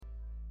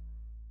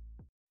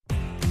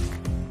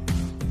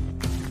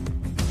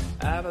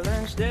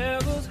Avalanche,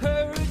 Devils,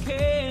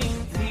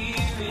 Hurricanes, here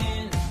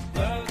in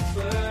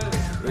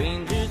Buckford.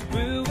 Rangers,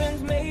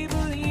 Bruins, Maple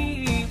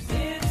Leafs,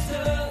 it's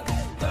a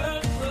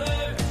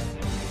Buckford.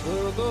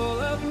 The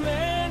goal of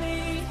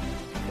many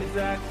is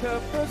that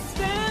cup of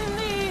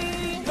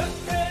Stanley.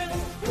 Buckford,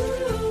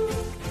 woo!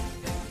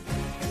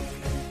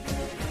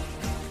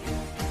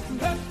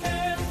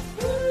 Buckford,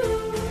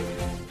 woo!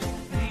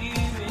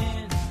 Here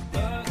in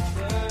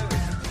Buckford.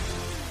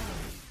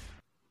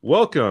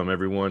 Welcome,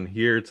 everyone,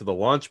 here to the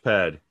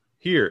Launchpad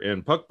here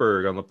in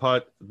Puckburg on the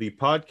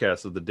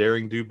podcast of the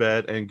Daring Do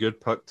Bad and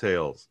Good Puck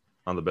Tales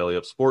on the Belly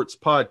Up Sports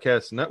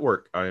Podcast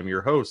Network. I am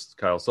your host,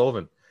 Kyle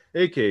Sullivan,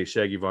 aka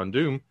Shaggy Von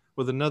Doom,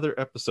 with another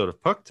episode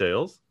of Puck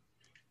Tales.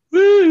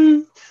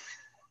 Woo!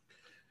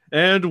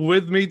 And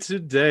with me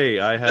today,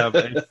 I have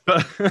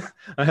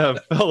I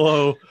have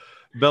fellow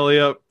Belly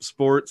Up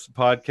Sports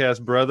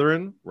Podcast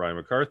brethren, Ryan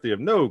McCarthy of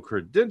No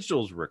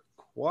Credentials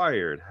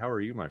Required. How are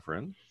you, my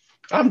friend?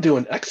 I'm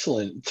doing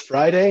excellent. It's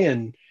Friday,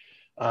 and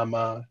I'm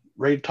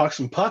ready to talk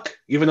some puck.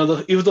 Even though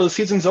the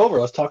season's over,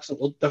 we'll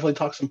definitely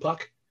talk some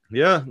puck.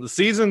 Yeah, the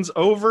season's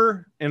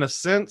over in a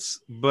sense,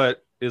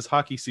 but is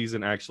hockey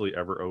season actually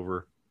ever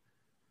over?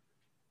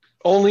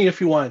 Only if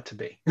you want it to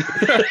be.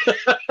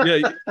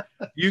 Yeah,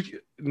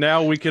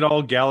 now we can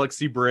all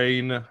galaxy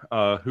brain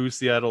who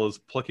Seattle is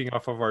plucking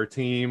off of our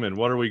team and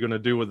what are we going to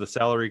do with the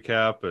salary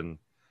cap, and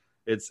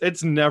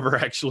it's never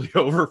actually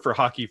over for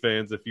hockey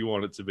fans if you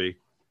want it to be.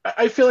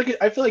 I feel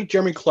like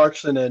Jeremy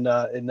Clarkson in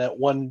that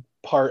one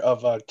part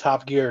of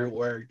Top Gear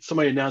where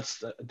somebody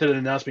did an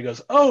announcement,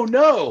 goes, "Oh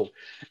no!"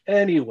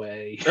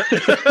 Anyway.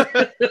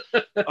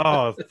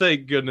 Oh,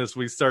 thank goodness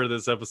we started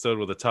this episode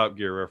with a Top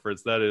Gear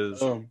reference. That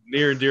is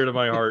near and dear to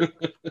my heart.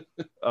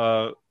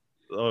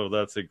 Oh,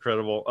 that's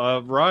incredible.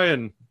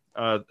 Ryan,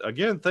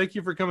 again, thank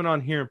you for coming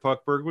on here in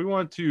Puckburg. We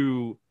want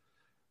to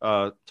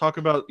talk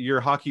about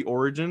your hockey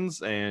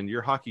origins and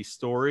your hockey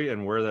story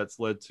and where that's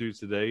led to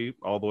today,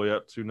 all the way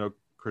up to No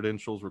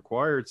Credentials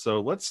Required. So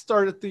let's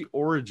start at the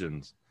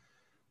origins.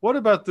 What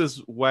about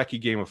this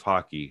wacky game of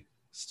hockey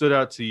stood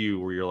out to you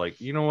where you're like,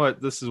 you know what,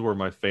 this is where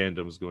my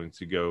fandom is going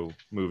to go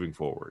moving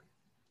forward?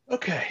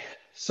 Okay,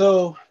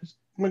 so I'm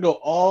going to go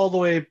all the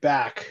way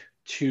back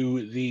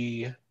to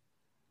the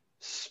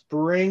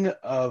spring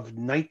of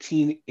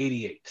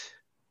 1988.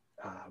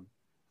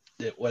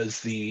 It was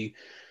the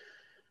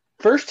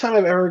first time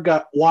I've ever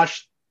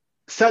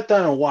sat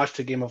down and watched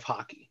a game of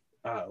hockey.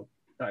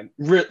 I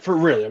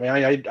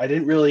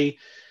didn't really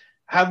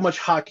have much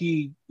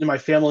hockey in my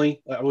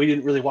family. We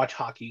didn't really watch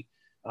hockey.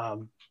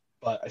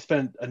 But I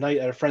spent a night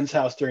at a friend's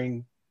house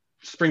during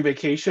spring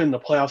vacation. The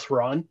playoffs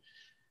were on,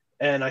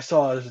 and I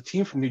saw there's a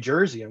team from New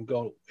Jersey.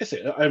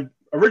 I'm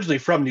originally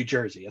from New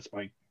Jersey. That's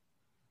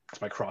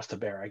my cross to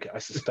bear, I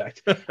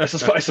suspect. I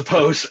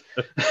suppose.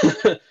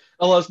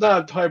 Although it's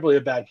not probably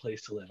a bad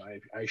place to live.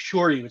 I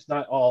assure you, it's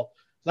not all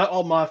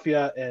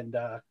mafia and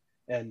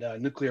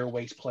nuclear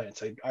waste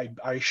plants. I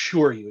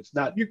assure you, it's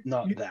not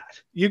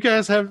that. You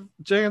guys have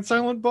Jay and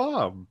Silent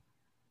Bob.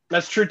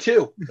 That's true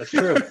too. That's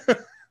true.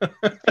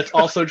 That's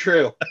also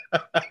true.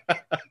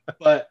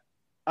 But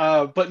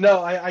no,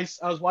 I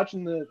was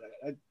watching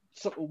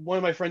one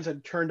of my friends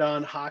had turned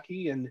on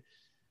hockey, and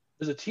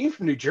there's a team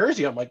from New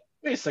Jersey. I'm like,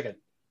 wait a second,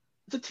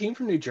 it's a team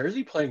from New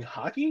Jersey playing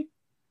hockey?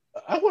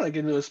 I want to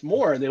get into this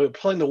more. And they were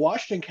playing the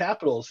Washington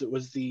Capitals. I think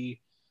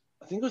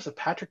it was the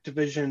Patrick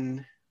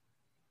Division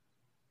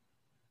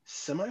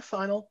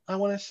semifinal, I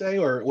want to say,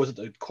 or was it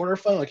the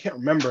quarterfinal? I can't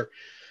remember.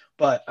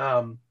 But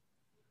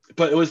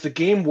it was the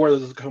game where there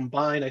was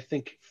combined, I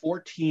think,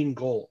 14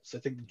 goals. I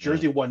think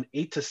Jersey won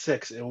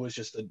 8-6.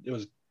 It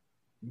was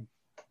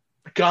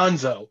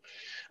gonzo.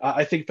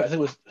 I think it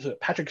was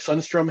Patrick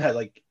Sundstrom had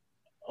like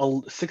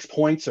 6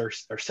 points or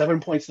 7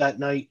 points that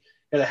night.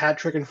 He had a hat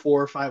trick and 3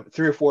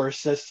 or 4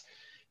 assists,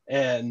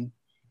 and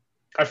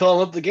I fell in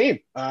love with the game.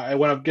 I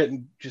went up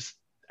just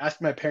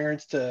asked my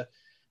parents to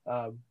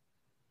buy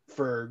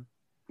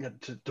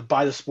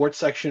the sports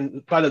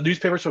section, buy the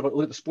newspaper, so I could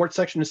look at the sports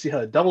section to see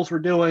how the Devils were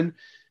doing.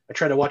 I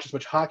tried to watch as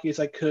much hockey as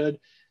I could.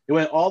 It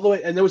went all the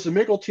way, and there was a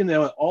miracle team that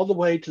went all the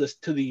way to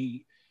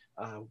the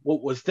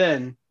what was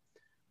then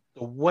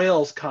the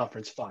Wales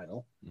Conference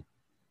Final,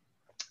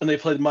 and they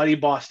played mighty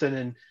Boston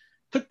and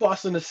took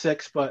Boston to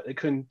 6, but they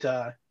couldn't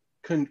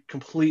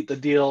complete the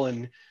deal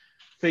and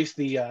face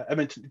the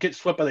get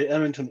swept by the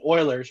Edmonton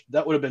Oilers.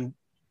 That would have been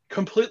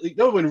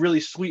really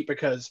sweet,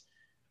 because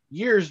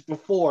years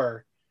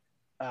before,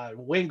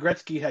 Wayne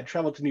Gretzky had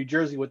traveled to New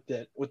Jersey with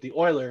the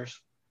Oilers.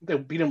 They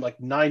beat him like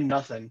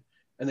 9-0,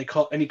 and he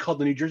called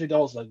the New Jersey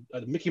Devils a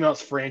Mickey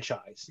Mouse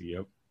franchise.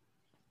 Yep.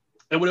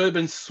 It would have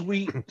been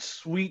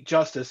sweet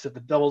justice if the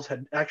Devils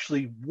had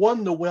actually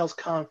won the Wales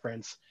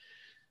Conference,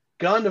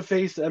 gone to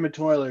face the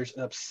Edmonton Oilers,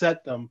 and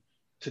upset them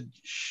to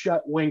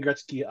shut Wayne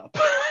Gretzky up.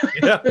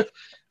 Yeah.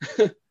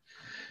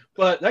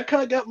 But that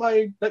kind of got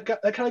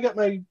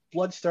my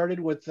blood started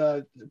with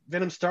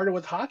venom started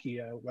with hockey.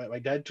 My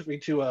dad took me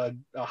to a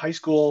high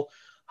school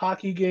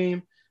hockey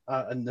game,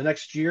 and the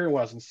next year when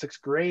I was in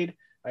 6th grade,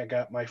 I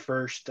got my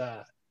first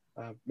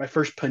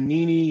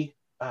Panini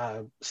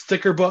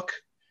sticker book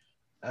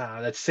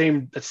that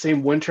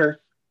same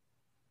winter.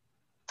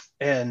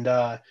 And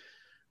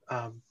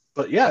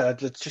but yeah,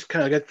 that's just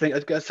kind of a good thing.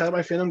 That's how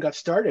my fandom got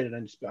started,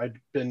 and I've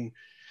been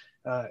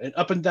an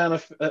up and down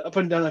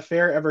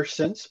affair ever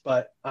since.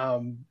 But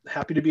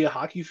happy to be a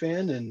hockey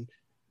fan, and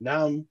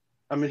now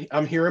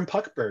I'm here in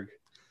Puckburg.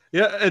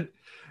 Yeah,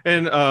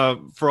 and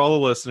for all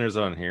the listeners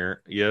on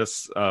here,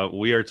 yes,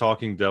 we are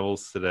talking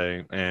Devils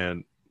today,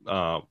 and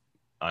I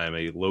am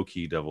a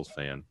low-key Devils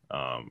fan.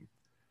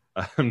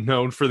 I'm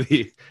known for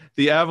the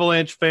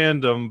Avalanche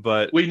fandom,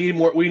 but we need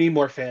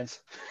more fans.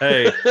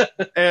 Hey,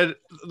 and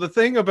the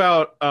thing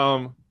about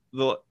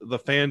the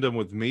fandom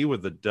with me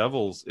with the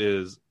Devils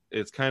is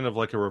it's kind of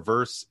like a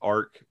reverse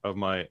arc of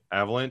my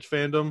Avalanche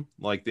fandom.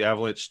 Like the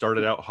Avalanche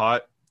started out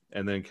hot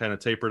and then kind of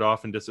tapered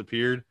off and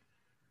disappeared.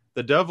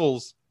 The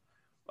Devils,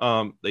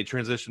 they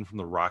transitioned from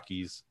the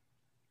Rockies.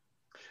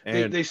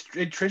 And they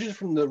transitioned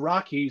from the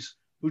Rockies,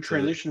 who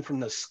transitioned from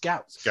the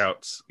Scouts.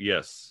 Scouts,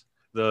 yes.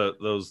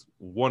 Those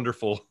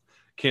wonderful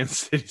Kansas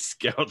City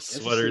Scouts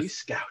sweaters.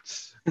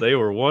 Scouts. They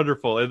were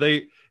wonderful. And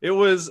they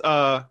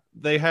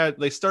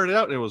started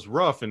out and it was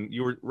rough. And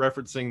you were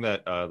referencing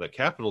that the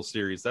Capital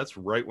series. That's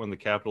right when the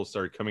Capitals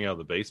started coming out of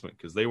the basement,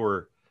 because they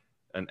were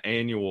an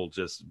annual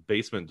just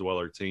basement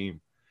dweller team.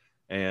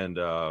 And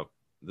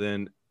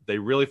then they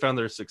really found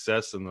their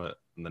success in the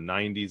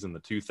 90s and the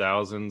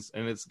 2000s,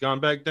 and it's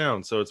gone back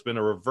down. So it's been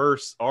a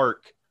reverse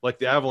arc, like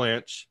the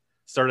Avalanche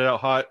started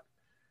out hot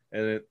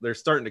and they're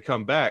starting to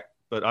come back.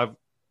 But I've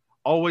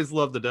always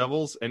loved the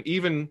Devils, and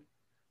even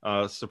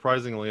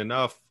surprisingly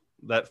enough,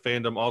 that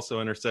fandom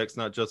also intersects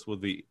not just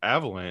with the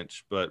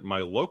Avalanche, but my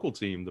local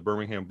team, the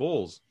Birmingham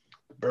Bulls.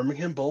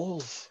 Birmingham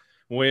Bulls.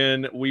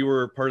 When we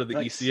were part of the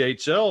Nice.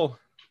 ECHL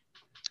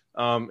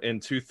in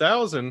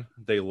 2000,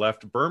 they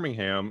left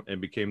Birmingham and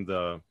became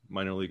the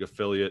minor league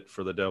affiliate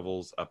for the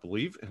Devils, I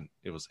believe, and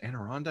it was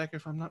Adirondack,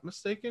 if I'm not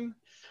mistaken.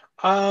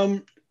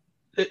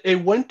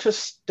 It went to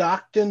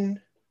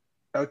Stockton,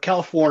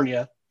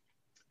 California,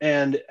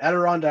 and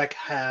Adirondack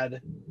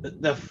had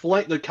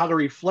the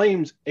Calgary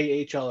Flames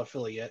AHL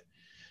affiliate,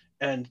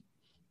 and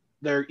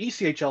their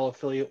ECHL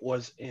affiliate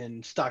was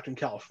in Stockton,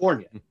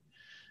 California.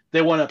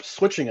 They wound up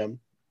switching them,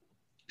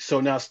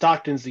 so now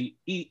Stockton's the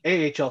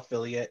AHL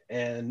affiliate,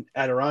 and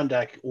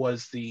Adirondack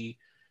was the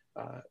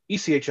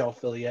ECHL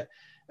affiliate.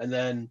 And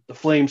then the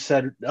Flames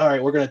said, "All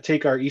right, we're going to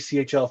take our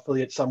ECHL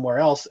affiliate somewhere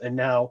else," and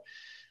now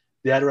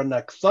the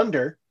Adirondack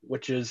Thunder,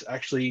 which is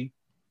actually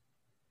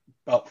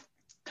about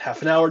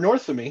half an hour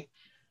north of me,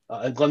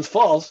 in Glens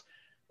Falls,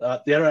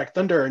 the Adirondack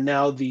Thunder are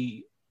now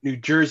the New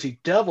Jersey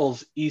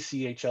Devils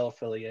ECHL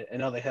affiliate,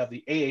 and now they have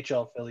the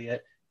AHL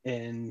affiliate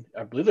in,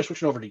 I believe they're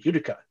switching over to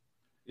Utica.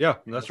 Yeah,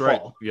 that's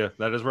right. Yeah,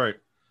 that is right.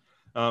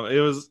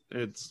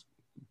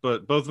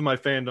 But both of my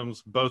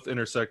fandoms both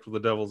intersect with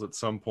the Devils at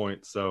some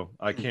point, so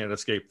I can't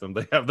escape them.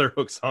 They have their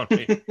hooks on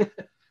me.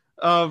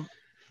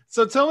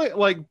 So tell me,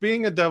 like,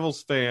 being a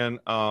Devils fan,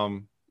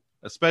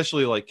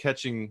 especially like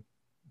catching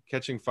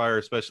fire,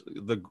 especially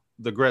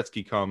the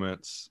Gretzky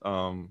comments,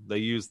 they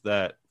used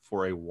that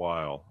for a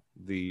while.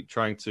 The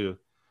trying to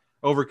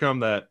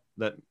overcome that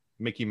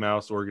Mickey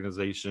Mouse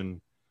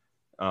organization.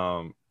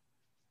 That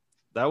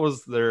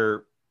was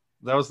their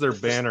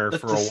banner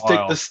for a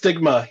while. The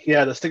stigma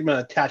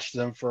attached to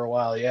them for a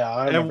while. Yeah,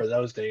 I remember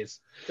those days.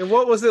 And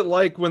what was it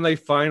like when they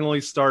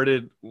finally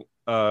started in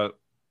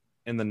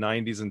the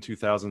 90s and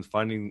 2000s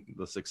finding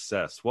the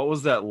success? What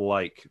was that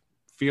like?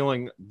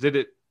 Feeling, did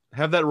it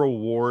have that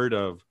reward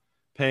of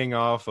paying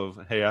off of,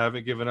 hey, I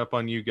haven't given up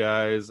on you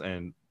guys,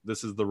 and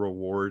this is the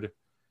reward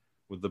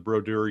with the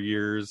Brodeur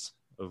years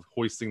of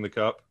hoisting the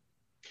cup?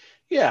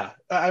 Yeah,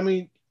 I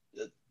mean,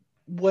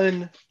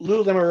 when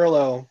Lou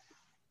Lamoriello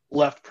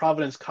left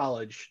Providence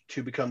College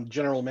to become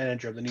general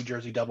manager of the New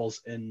Jersey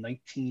Devils in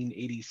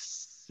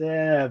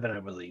 1987, I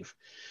believe,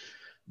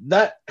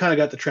 that kind of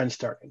got the trend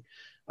starting.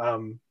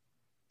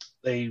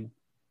 They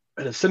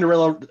had a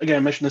Cinderella, again, I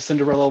mentioned the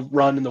Cinderella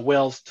run in the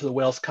Wales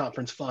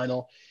Conference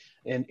Final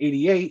in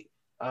 88.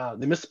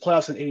 They missed the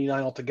playoffs in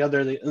 89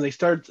 altogether. They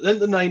started in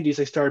the 90s.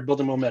 They started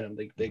building momentum.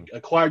 They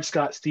acquired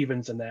Scott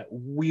Stevens in that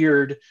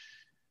weird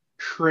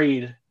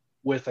trade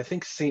with, I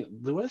think,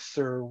 St. Louis,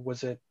 or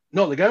was it?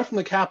 No, they got him from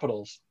the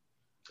Capitals.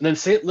 And then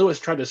St. Louis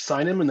tried to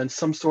sign him, and then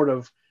some sort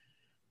of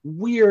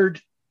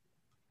weird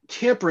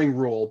tampering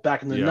rule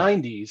back in the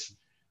 90s.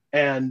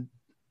 And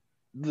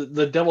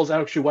the Devils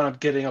actually wound up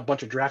getting a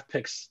bunch of draft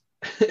picks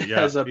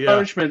as a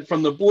punishment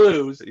from the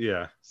Blues.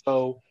 Yeah.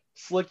 So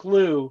Slick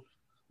Lou,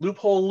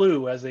 Loophole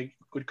Lou, as they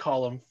would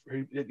call him,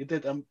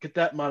 get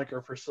that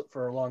moniker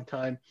for a long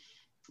time.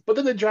 But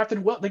then they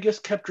drafted well. They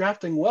just kept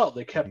drafting well.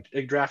 They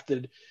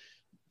drafted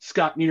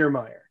Scott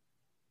Niedermayer,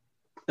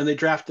 and they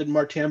drafted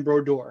Martin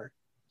Brodeur.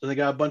 So they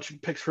got a bunch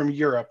of picks from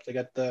Europe. They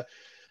got the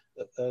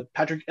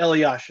Patrick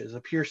Eliashes, the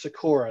Pierre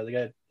Sikora. They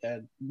got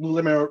Lou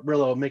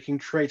Lamoriello making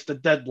trades to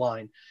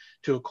deadline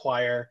to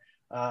acquire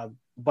a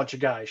bunch of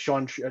guys.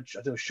 Sean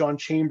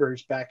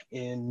Chambers back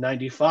in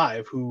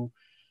 '95, who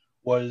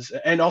was,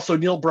 and also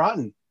Neil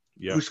Broughton,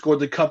 who scored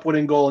the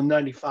cup-winning goal in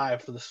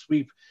 '95 for the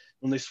sweep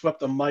when they swept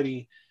the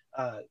mighty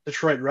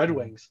Detroit Red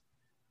Wings.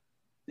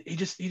 He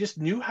just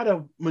knew how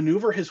to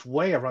maneuver his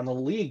way around the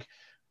league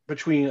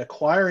between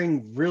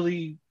acquiring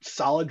really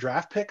solid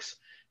draft picks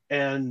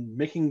and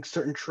making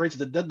certain trades at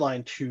the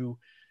deadline to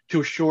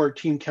assure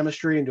team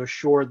chemistry and to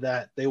assure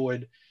that they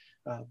would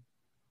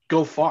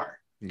go far.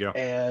 Yeah.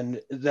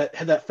 And that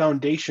had that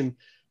foundation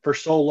for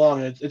so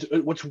long.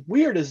 What's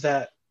weird is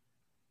that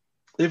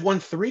they've won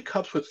 3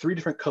 cups with 3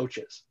 different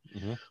coaches,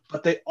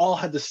 but they all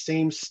had the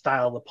same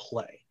style of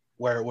play,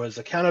 where it was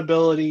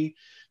accountability,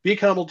 be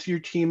accountable to your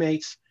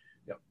teammates,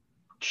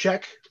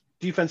 check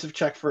defensive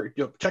check for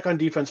check on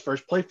defense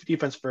first, play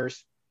defense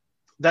first.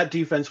 The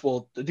defense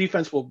will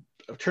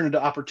turn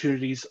into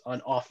opportunities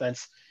on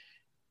offense.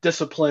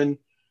 Discipline.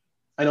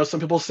 I know some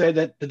people say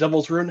that the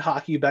Devils ruined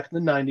hockey back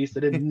in the 90s. They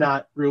did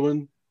not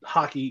ruin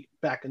hockey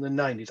back in the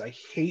 90s. I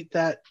hate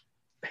that.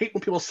 I hate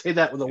when people say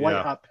that with a white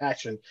hot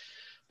passion.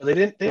 But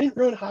they didn't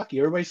ruin hockey.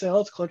 Everybody say,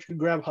 "Oh, it's clutch to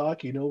grab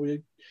hockey." No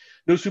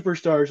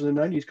superstars in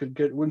the 90s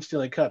could win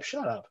Stanley Cup.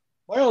 Shut up.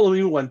 Mario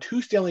Lemieux won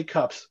 2 Stanley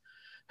Cups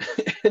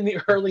in the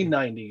early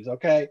 90s,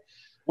 okay?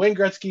 Wayne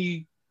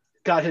Gretzky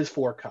got his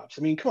 4 cups.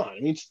 I mean, come on. I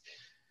mean,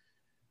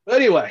 but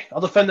anyway,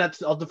 I'll defend that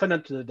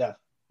to the death.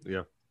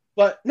 Yeah.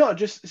 But no,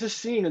 just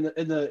seeing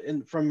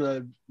from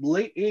the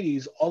late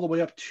 80s all the way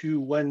up to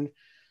when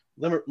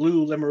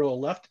Lou Lamoriello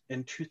left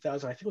in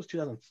 2000, I think it was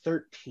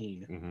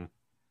 2013.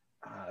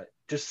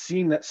 Just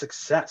seeing that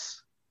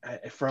success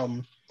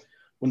from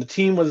when the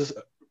team was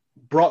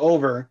brought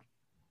over,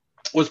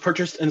 was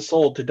purchased and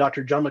sold to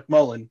Dr. John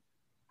McMullen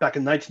back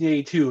in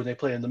 1982, and they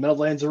played in the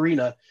Meadowlands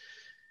Arena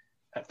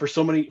for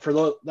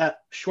that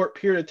short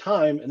period of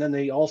time, and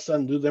then all of a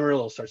sudden Lou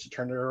Lamoriello starts to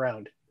turn it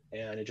around,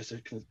 and they're just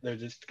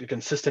a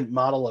consistent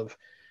model of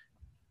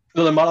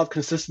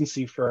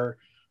consistency for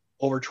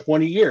over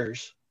 20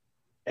 years,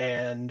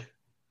 and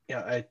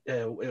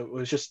it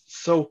was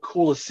just so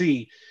cool to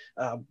see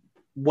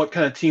what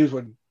kind of teams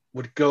would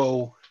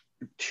go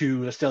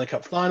to the Stanley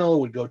Cup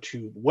final, would go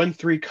to win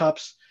 3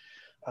 cups,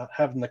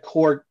 having the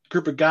core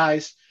group of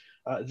guys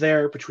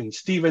there between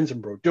Stevens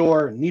and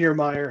Brodeur and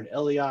Niedermeyer and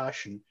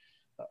Elias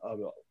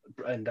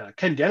and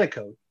Ken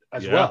Denico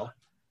as well.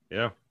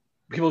 Yeah.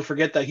 People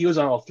forget that he was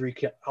on all three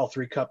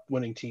cup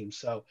winning teams.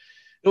 So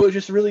it was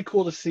just really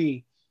cool to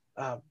see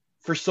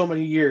for so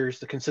many years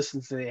the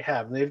consistency they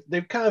have. And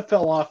they've kind of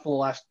fell off in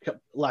the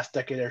last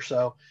decade or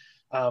so.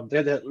 They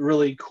had that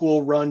really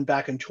cool run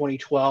back in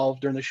 2012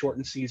 during the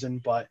shortened season,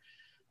 but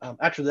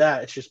after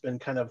that, it's just been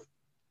kind of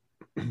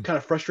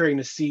frustrating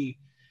to see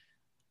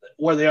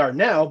where they are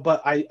now.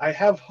 But I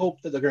have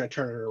hope that they're going to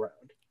turn it around.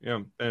 Yeah,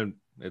 and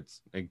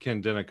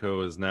Ken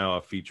Denico is now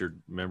a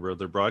featured member of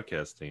their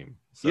broadcast team.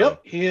 So.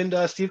 Yep, he and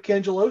Steve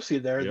Cangelosi,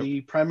 they're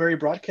the primary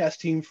broadcast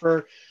team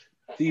for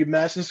the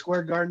Madison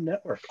Square Garden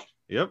network.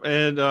 Yep,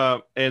 and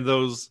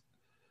those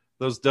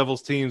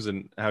Devils teams,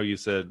 and how you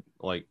said,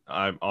 like,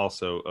 I'm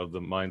also of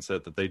the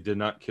mindset that they did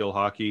not kill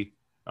hockey.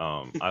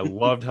 I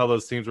loved how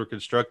those teams were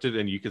constructed,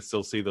 and you could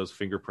still see those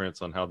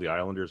fingerprints on how the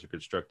Islanders are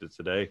constructed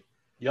today.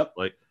 Yep,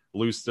 like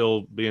Lou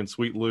still being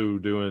sweet Lou,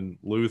 doing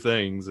Lou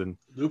things, and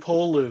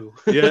loophole Lou.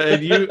 Yeah,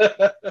 and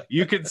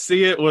you could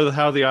see it with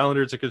how the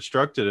Islanders are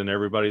constructed, and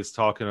everybody's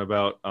talking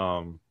about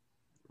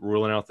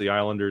ruling out the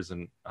Islanders,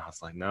 and I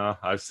was like, nah,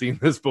 I've seen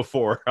this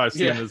before. I've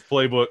seen this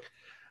playbook.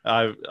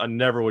 I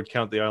never would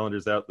count the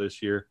Islanders out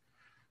this year.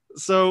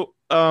 So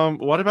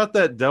what about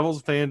that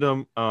Devils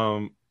fandom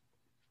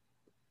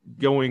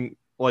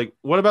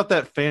what about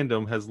that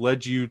fandom has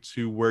led you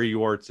to where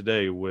you are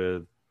today?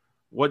 With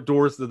what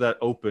doors did that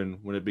open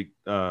when it be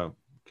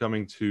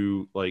coming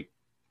to like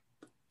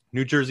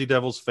New Jersey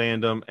Devils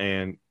fandom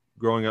and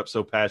growing up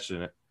so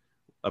passionate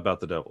about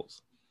the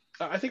Devils?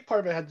 I think part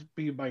of it had to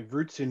be my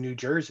roots in New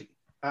Jersey.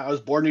 I was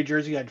born in New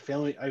Jersey. I have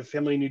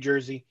family in New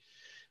Jersey.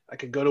 I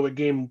could go to a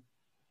game.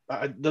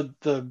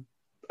 The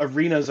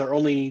arenas are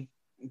only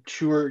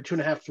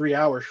 2.5, 3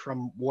 hours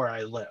from where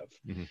I live.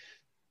 Mm-hmm.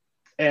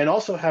 And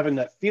also having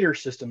that feeder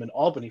system in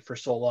Albany for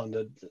so long,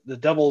 the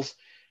Devils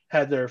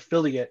had their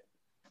affiliate.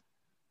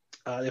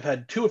 They've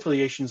had 2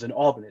 affiliations in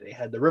Albany. They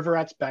had the River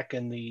Rats back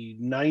in the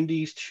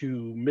 90s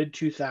to mid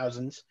 2000s.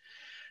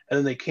 And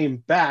then they came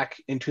back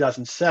in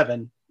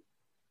 2007.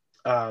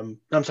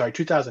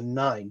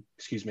 2009,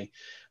 excuse me.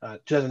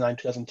 2009,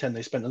 2010,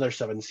 they spent another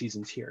 7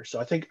 seasons here. So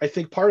I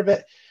think part of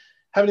it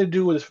having to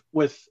do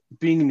with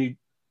being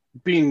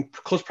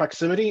close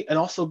proximity, and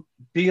also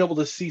being able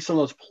to see some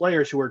of those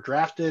players who were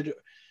drafted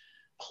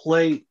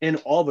play in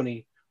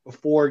Albany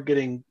before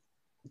getting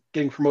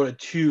promoted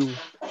to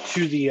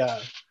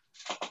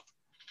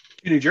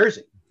New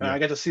Jersey. Yeah. I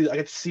got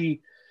to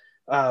see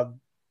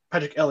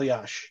Patrick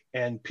Elias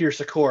and Peter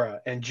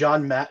Sikora and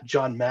John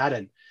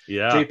Madden,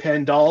 Jay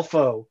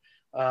Pandolfo.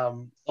 A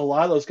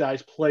lot of those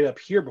guys play up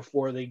here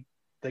before they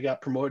got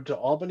promoted to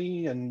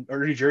Albany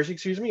or New Jersey,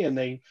 excuse me, and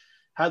they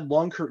had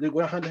they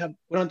went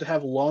on to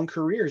have long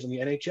careers in the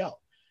NHL.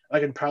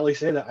 I can probably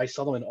say that I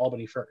saw them in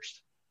Albany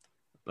first.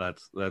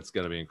 That's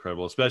going to be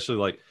incredible, especially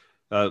like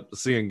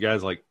seeing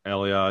guys like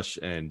Elias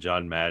and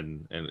John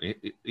Madden, and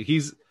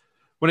he's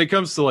when it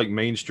comes to like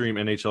mainstream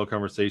NHL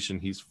conversation,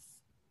 he's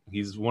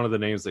one of the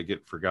names that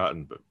get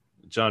forgotten. But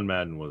John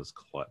Madden was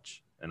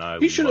clutch, and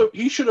He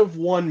should have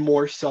won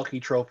more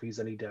Selke trophies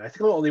than he did. I think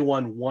he only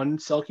won one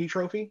Selke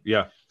trophy.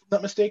 Yeah, if I'm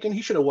not mistaken.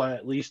 He should have won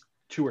at least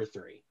 2 or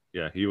 3.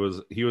 Yeah, he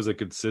was a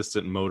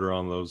consistent motor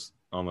on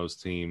those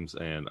teams,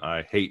 and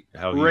I hate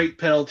how great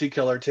penalty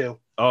killer too.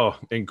 Oh,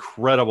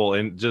 incredible!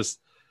 And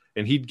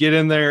he'd get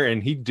in there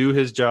and he'd do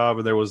his job,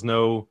 and there was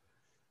no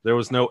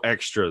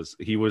extras.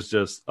 He was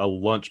just a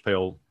lunch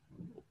pail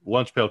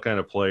kind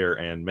of player,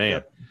 and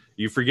man,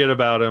 you forget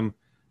about him,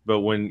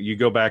 but when you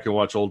go back and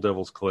watch Old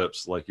Devils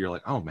clips, like you're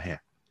like, oh man,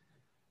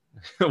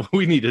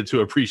 we needed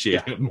to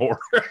appreciate him more.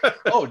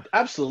 Oh,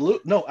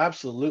 absolutely.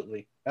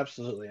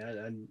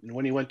 And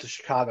when he went to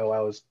Chicago,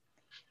 I was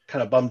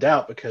kind of bummed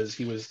out because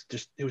he could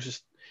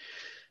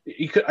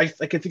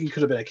think he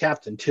could have been a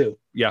captain too.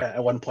 Yeah.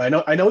 At one point,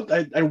 I know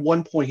at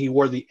one point he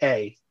wore the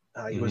A.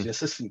 He was the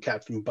assistant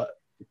captain, but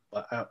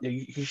I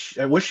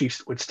wish he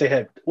would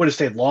have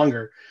stayed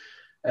longer,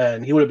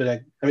 and he would have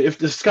been if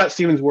the Scott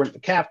Stevens weren't the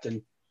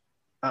captain,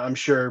 I'm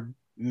sure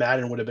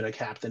Madden would have been a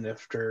captain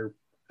after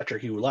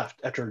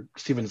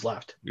Stevens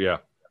left. Yeah,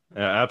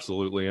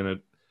 absolutely.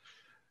 And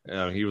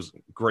he was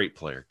a great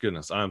player.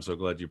 Goodness, I'm so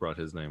glad you brought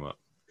his name up.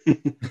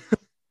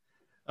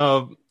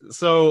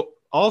 So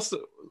also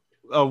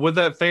with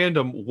that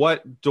fandom,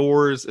 what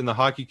doors in the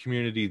hockey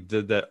community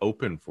did that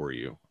open for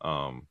you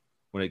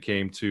when it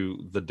came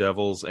to the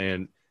Devils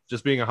and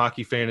just being a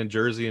hockey fan in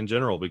Jersey in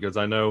general? Because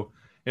I know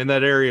in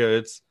that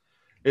area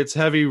it's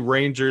heavy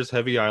Rangers,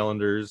 heavy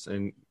Islanders,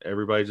 and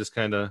everybody just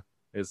kind of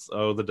is,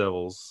 the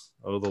Devils,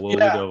 the lowly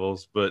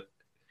Devils. But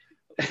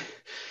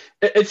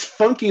it's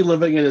funky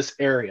living in this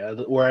area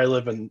where I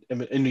live in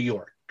New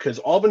York, because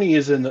Albany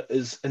is in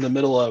the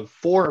middle of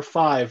 4 or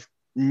 5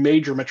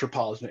 major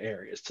metropolitan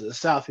areas. To the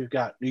south, you've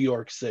got New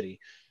York City,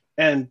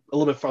 and a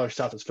little bit farther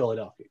south is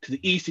Philadelphia. To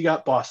the east, you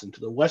got Boston. To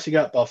the west, you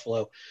got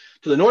Buffalo.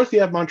 To the north, you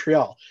have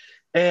Montreal,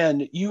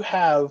 and you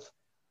have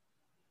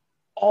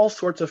all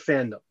sorts of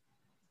fandom.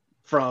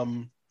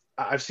 From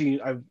I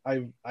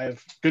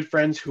have good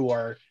friends who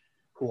are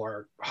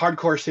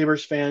hardcore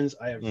Sabres fans.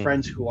 I have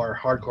friends who are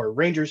hardcore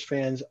Rangers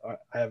fans.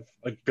 I have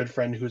a good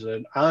friend who's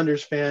an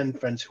Islanders fan,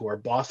 friends who are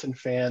Boston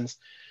fans.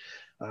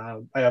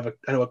 I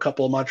know a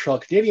couple of Montreal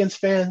Canadiens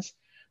fans.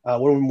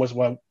 One of them was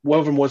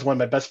one of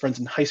my best friends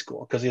in high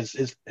school, because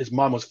his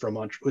mom was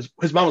from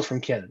his mom was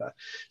from Canada.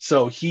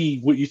 So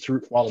he used to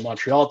root for all the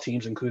Montreal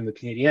teams, including the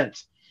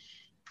Canadiens.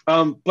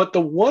 But the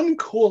one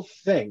cool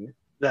thing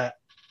that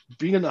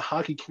being in the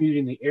hockey community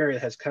in the area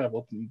has kind of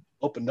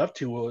opened up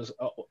to was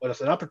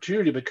an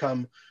opportunity to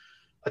become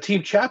a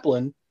team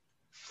chaplain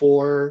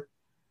for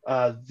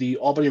the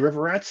Albany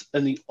River Rats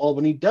and the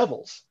Albany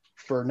Devils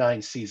for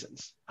 9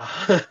 seasons.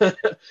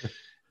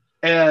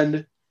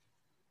 And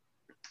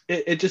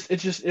it was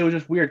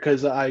just weird,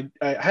 because I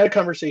had a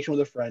conversation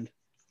with a friend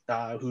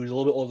who's a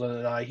little bit older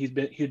than I. He'd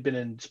been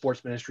in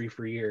sports ministry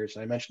for years.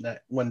 I mentioned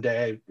that one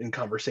day in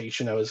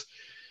conversation. I was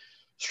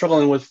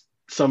struggling with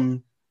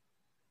some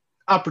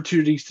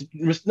opportunities,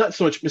 not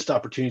so much missed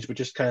opportunities, but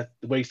just kind of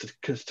the ways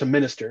to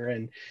minister.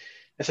 And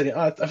I said,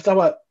 I've thought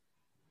about,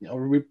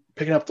 we're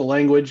picking up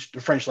the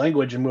French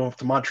language, and moving up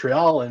to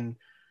Montreal and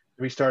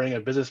restarting a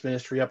business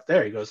ministry up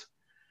there. He goes,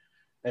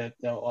 and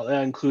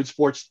that includes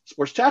sports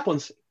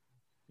chaplaincy.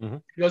 Mm-hmm.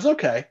 He goes,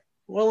 okay,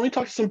 well, let me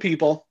talk to some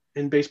people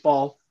in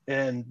baseball,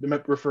 and they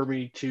might refer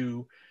me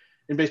to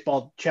in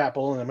baseball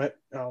chapel, and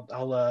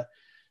I'll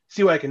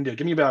see what I can do.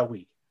 Give me about a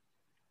week.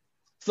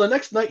 So the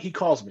next night he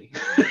calls me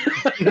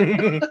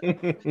and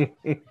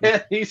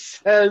he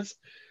says,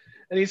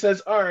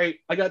 all right,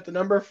 I got the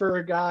number for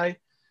a guy.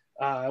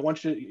 I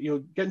want you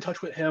to, get in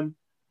touch with him,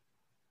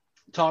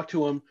 talk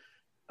to him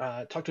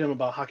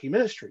about hockey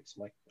ministries.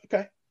 I'm like,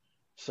 okay.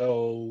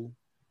 So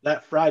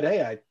that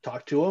Friday I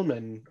talked to him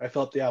and I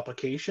filled out the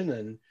application,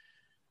 and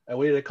I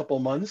waited a couple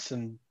of months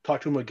and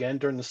talked to him again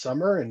during the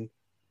summer. And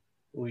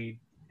we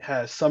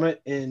had a summit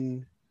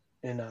in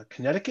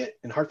Connecticut,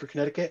 in Hartford,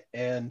 Connecticut.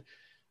 And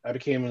I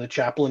became the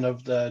chaplain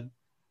of the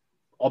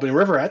Albany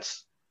River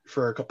Rats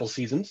for a couple of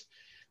seasons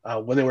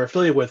when they were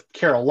affiliated with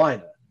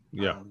Carolina.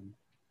 Yeah,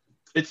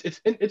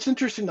 it's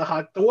interesting. The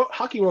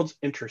hockey world's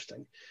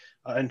interesting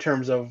in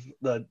terms of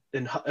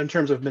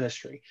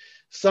ministry.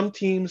 Some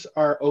teams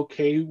are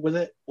okay with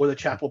it, with a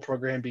chapel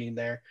program being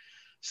there.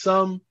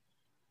 Some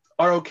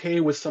are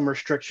okay with some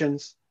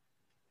restrictions,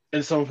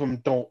 and some of them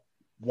don't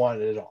want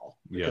it at all,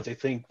 because they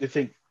think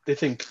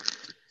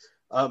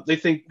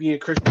being a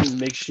Christian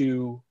makes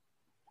you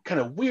kind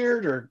of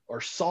weird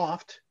or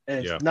soft,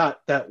 and it's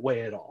not that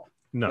way at all.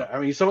 No, I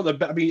mean,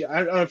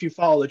 I don't know if you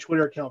follow the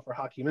Twitter account for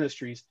Hockey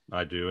Ministries.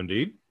 I do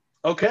indeed.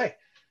 Okay,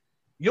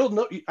 you'll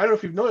know. I don't know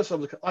if you've noticed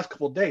over the last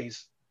couple of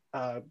days,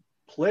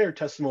 player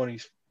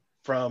testimonies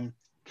from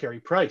Carey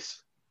Price,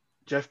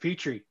 Jeff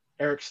Petrie,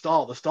 Eric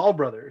Stahl, the Stahl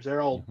brothers.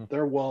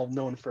 They're well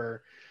known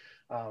for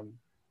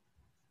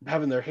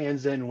having their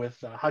hands in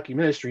with Hockey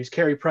Ministries.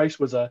 Carey Price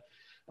was an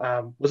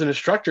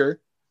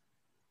instructor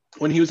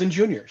when he was in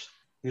juniors.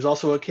 He was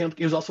also a camp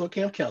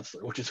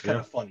counselor, which is kind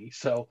of funny.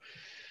 So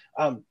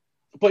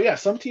But yeah,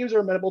 some teams are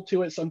amenable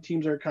to it. Some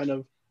teams are kind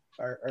of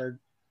are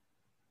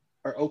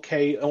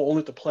okay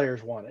only if the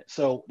players want it.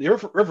 So the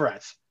River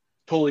Rats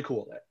totally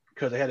cool with it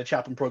because they had a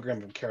chaplain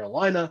program in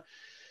Carolina,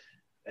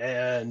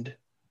 and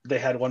they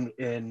had one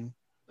in.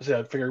 So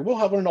I figured we'll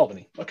have one in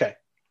Albany. Okay,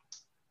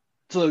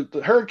 so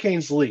the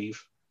Hurricanes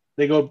leave.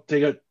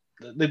 The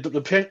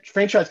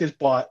franchise gets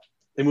bought.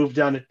 They move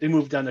down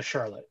to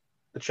Charlotte,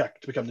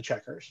 to become the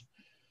Checkers,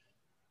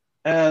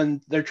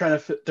 and they're trying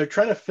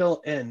to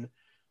fill in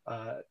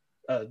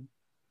a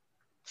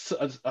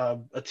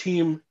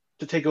team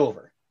to take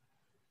over.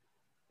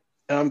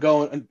 And I'm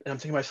thinking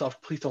to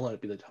myself, please don't let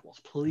it be the Devils.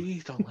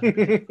 Please don't let it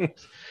be the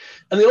Devils.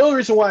 And the only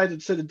reason why I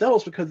said the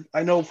Devils because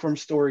I know from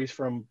stories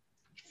from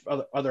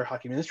other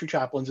hockey ministry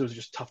chaplains, it was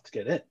just tough to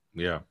get in.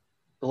 Yeah.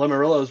 The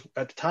Lamoriellos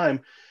at the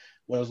time,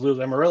 when it was Lou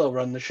Lamoriello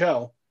running the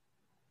show,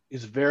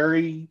 is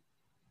very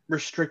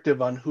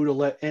restrictive on who to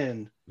let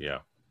in. Yeah.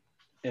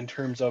 In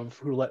terms of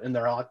who to let in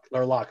their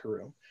locker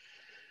room.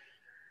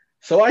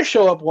 So I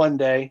show up one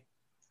day,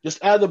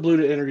 just out of the blue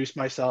to introduce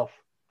myself.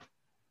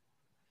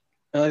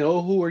 And I go,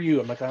 oh, who are you?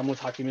 I'm like, I'm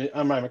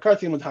Ryan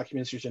McCarthy. I'm with Hockey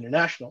Ministries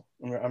International.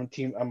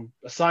 I'm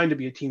assigned to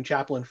be a team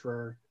chaplain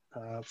for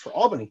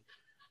Albany.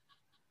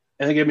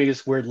 And they gave me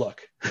this weird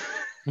look.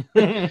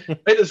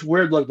 This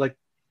weird look, like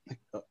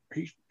are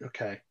you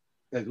okay?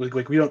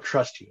 Like we don't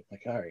trust you. I'm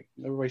like, all right,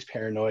 everybody's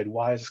paranoid.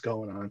 Why is this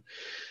going on?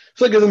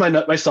 So I give them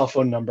my cell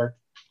phone number.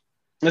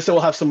 And I said,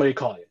 we'll have somebody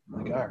call you.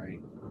 I'm like, all right.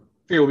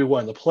 Figure we'll be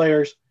one of the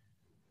players.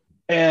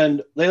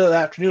 And later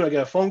that afternoon, I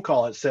get a phone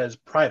call. It says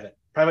private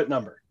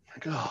number.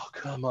 Like, oh,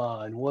 come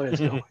on. What is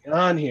going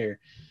on here?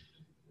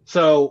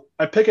 So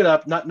I pick it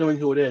up, not knowing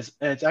who it is.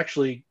 And it's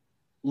actually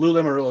Lou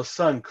Lamoriello's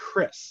son,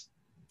 Chris.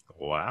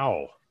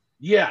 Wow.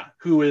 Yeah,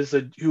 who is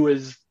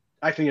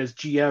acting as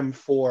GM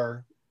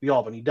for the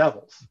Albany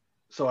Devils.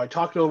 So I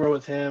talked over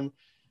with him.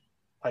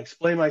 I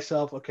explained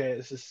myself. Okay,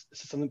 this is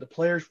something the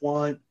players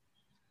want.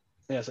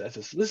 Yes,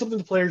 this is something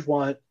the players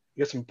want.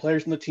 You got some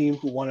players in the team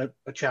who want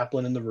a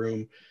chaplain in the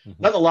room,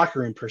 not in the locker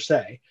room per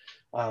se,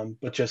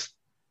 but just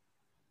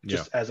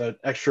as an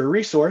extra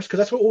resource, because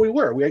that's what we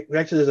were. We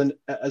acted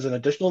as an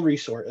additional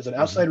resource, as an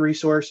outside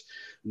resource,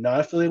 not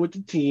affiliated with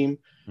the team.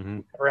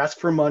 We never ask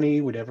for money.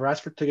 We never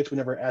ask for tickets. We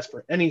never ask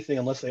for anything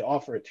unless they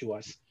offer it to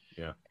us.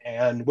 Yeah.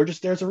 And we're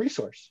just there as a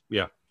resource.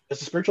 Yeah.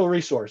 It's a spiritual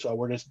resource. So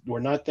we're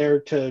not there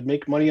to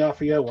make money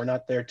off of you. We're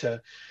not there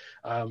to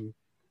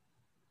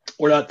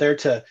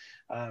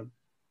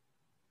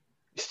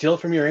steal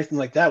from you or anything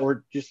like that.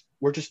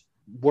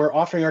 We're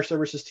offering our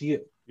services to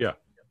you. Yeah.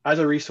 As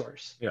a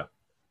resource. Yeah.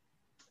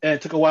 And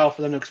it took a while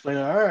for them to explain,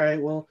 all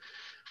right, well,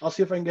 I'll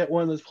see if I can get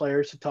one of those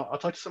players to talk. I'll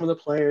talk to some of the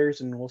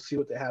players and we'll see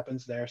what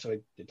happens there. So I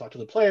did talk to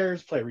the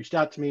players. Player reached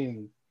out to me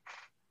and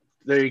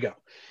there you go.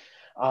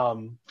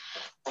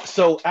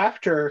 So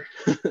after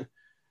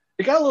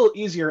it got a little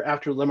easier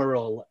after Lou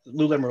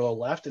Lamoriello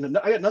left, and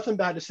I got nothing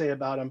bad to say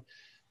about him.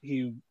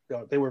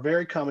 They were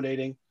very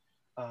accommodating.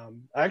 I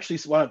actually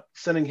wound up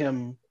sending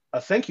him a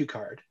thank you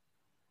card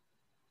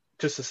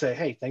just to say,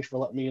 hey, thanks for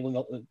letting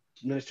me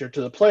minister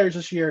to the players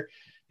this year.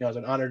 It was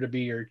an honor to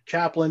be your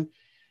chaplain.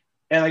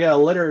 And I got a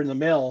letter in the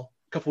mail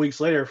a couple weeks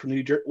later from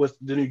with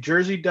the New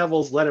Jersey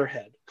Devils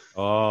letterhead.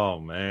 Oh,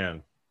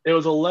 man. It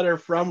was a letter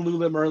from Lou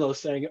Lamoriello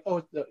saying,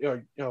 oh,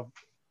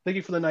 thank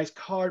you for the nice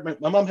card.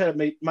 My mom had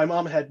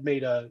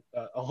made a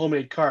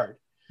homemade card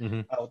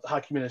with the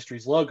Hockey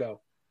Ministries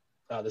logo,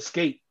 the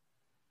skate.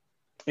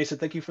 And he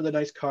said, thank you for the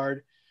nice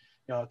card.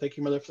 Thank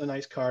you, mother, for the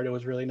nice card. It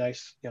was really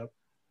nice.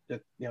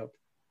 Thank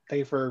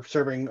you for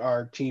serving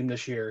our team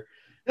this year.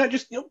 And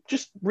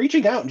just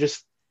reaching out and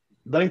just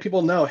letting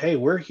people know, hey,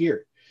 we're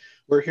here.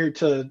 We're here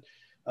to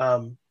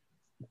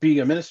be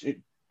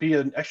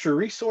an extra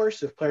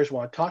resource if players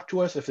want to talk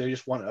to us, if they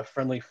just want a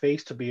friendly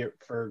face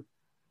to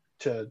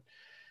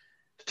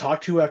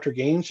talk to after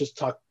games, just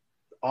talk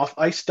off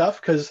ice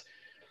stuff. Because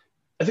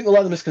I think a lot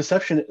of the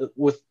misconception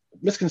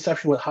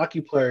with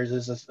hockey players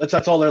is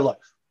that's all their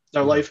life.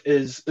 Their life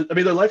is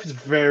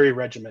very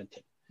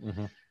regimented.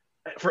 And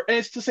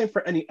it's the same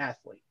for any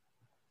athlete.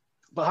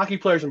 But hockey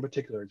players in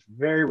particular, it's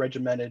very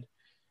regimented.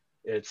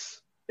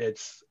 It's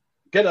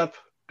get up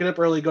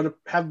early, go to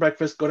have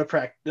breakfast, go to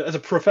practice. As a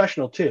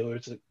professional too,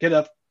 it's get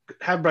up,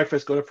 have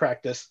breakfast, go to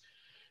practice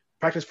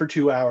for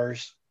 2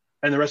 hours,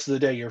 and the rest of the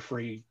day you're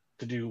free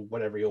to do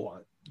whatever you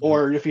want.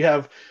 Or if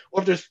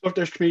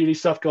there's community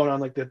stuff going on,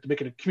 like to make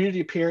a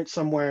community appearance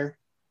somewhere,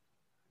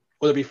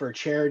 whether it be for a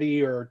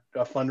charity or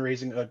a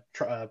fundraising,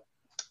 a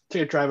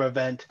ticket drive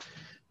event,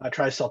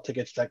 try to sell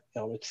tickets. That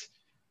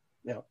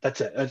that's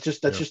it.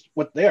 That's just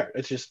what they are.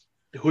 It's just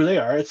who they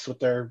are. It's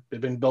what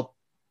they've been built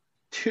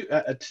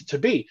to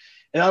be.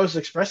 And I was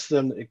expressed to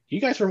them, you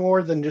guys are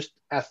more than just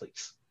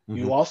athletes.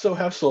 You also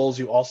have souls.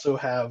 You also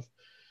have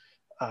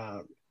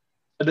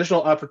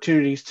additional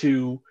opportunities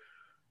to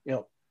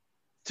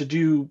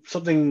do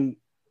something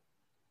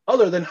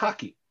other than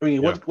hockey. I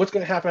mean, what's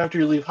going to happen after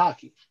you leave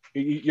hockey?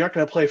 You're not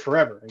going to play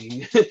forever. I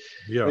mean,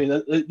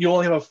 you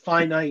only have a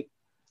finite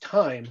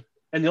time,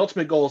 and the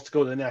ultimate goal is to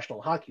go to the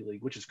National Hockey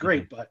League, which is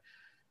great. But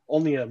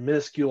only a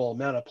minuscule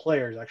amount of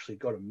players actually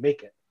go to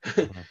make it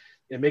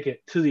and make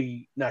it to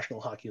the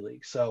National Hockey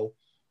League. So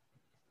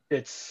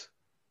it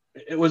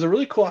was a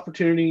really cool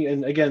opportunity.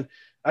 And again,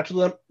 after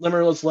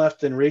Lemmerlos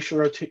left and Ray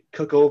Shiro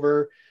took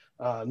over,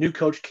 new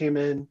coach came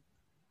in.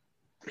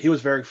 He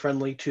was very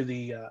friendly to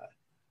the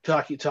to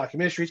Hockey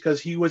Ministries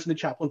because he was in the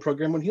chaplain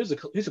program when he was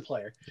a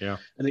player. Yeah.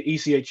 In the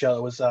ECHL,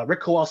 it was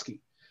Rick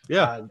Kowalski.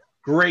 Yeah.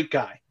 Great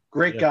guy.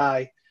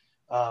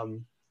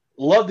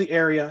 Love the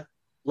area.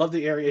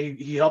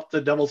 He helped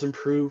the Devils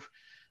improve.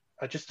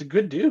 Just a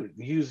good dude.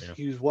 He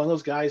was one of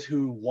those guys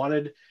who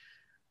wanted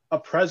a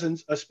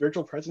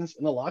spiritual presence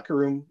in the locker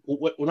room.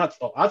 Well, not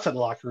outside the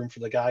locker room for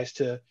the guys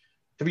to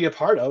be a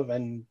part of.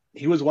 And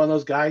he was one of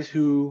those guys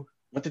who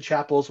went to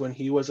chapels when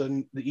he was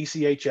in the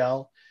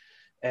ECHL.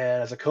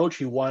 And as a coach,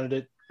 he wanted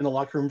it in the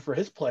locker room for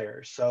his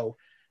players. So,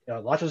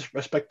 lots of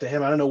respect to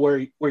him. I don't know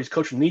where he's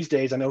coaching these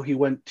days. I know he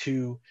was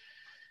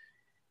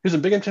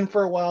in Binghamton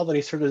for a while. Then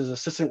he served as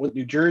assistant with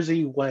New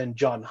Jersey when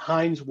John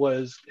Hines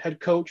was head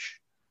coach.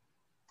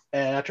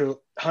 And after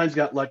Hines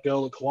got let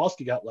go,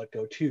 Kowalski got let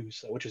go too.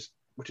 So, which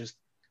is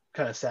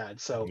kind of sad.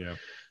 So,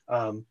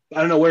 I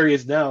don't know where he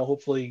is now.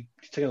 Hopefully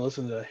he's taking a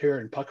listen to here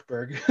in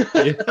Puckburg.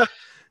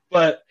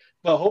 But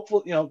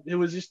hopefully, it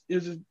was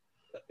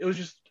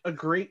just a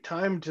great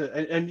time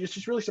and it's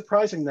just really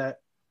surprising that,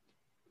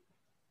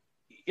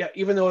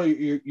 even though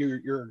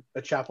you're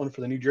a chaplain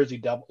for the New Jersey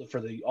Devil, for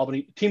the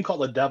Albany team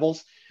called the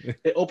Devils,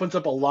 it opens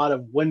up a lot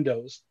of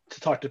windows to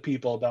talk to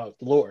people about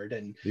the Lord.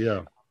 And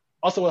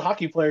also with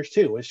hockey players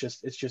too. It's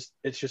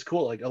just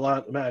cool. Like a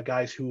lot of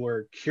guys who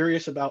are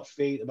curious about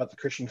faith, about the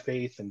Christian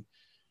faith, and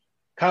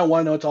kind of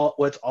want to know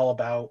what it's all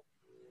about.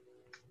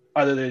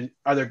 Either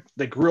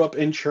they grew up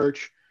in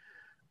church,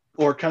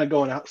 or kind of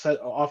going outside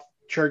off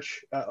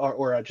church,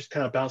 or just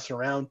kind of bouncing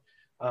around.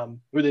 Maybe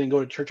they didn't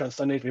go to church on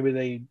Sundays.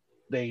 Maybe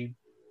they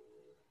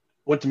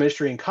went to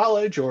ministry in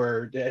college,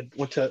 or they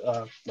went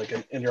to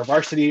in their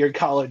varsity or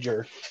college,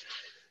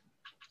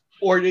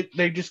 or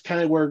they just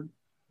kind of were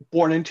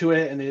born into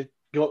it and they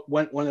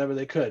went whenever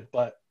they could.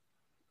 But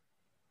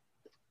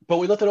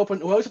we left it open.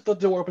 We always left the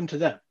door open to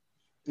them.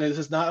 And this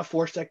is not a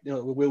forced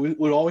activity. We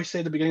would always say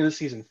at the beginning of the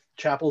season,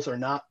 chapels are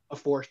not a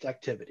forced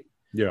activity.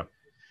 Yeah,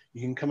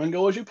 you can come and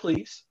go as you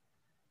please,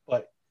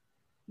 but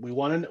we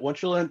want to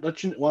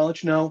let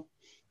you know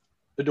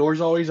the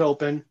door's always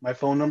open. My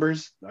phone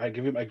numbers, I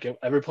give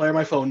every player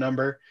my phone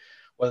number,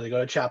 whether they go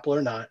to chapel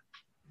or not.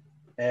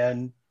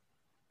 And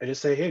I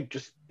just say, hey,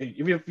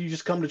 even if you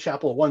just come to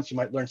chapel once, you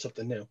might learn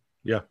something new.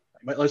 Yeah,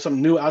 you might learn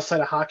something new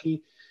outside of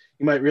hockey.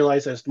 You might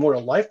realize there's more to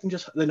life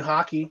than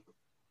hockey.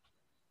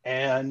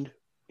 And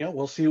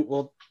we'll see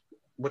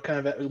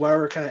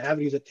whatever kind of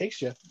avenues it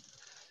takes you.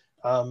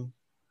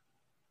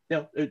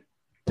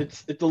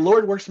 It's the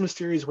Lord works in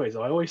mysterious ways.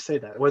 I always say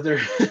that, whether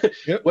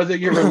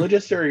you're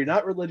religious or you're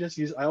not religious,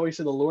 I always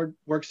say the Lord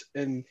works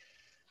in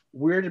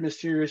weird and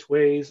mysterious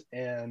ways,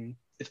 and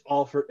it's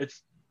all for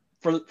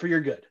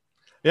your good.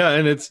 Yeah,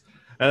 and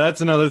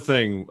that's another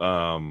thing.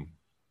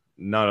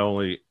 Not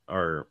only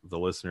are the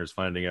listeners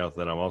finding out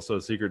that I'm also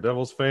a Secret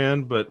Devils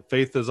fan, but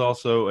faith is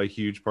also a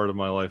huge part of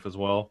my life as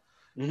well.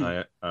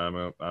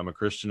 Mm-hmm. I'm a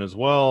Christian as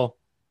well,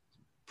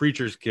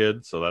 preacher's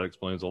kid, so that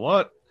explains a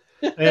lot.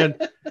 And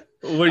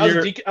when I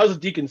was a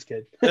deacon's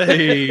kid.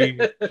 Hey,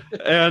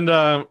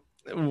 and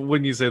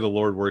when you say the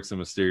Lord works in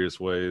mysterious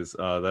ways,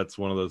 that's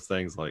one of those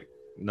things. Like,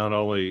 not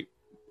only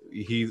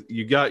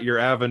you got your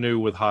avenue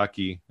with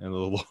hockey, and the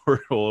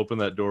Lord will open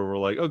that door. We're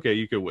like, okay,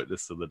 you can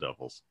witness to the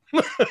Devils.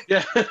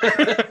 Yeah,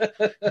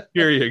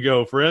 here you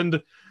go,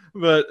 friend.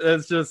 But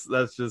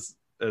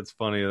it's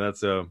funny.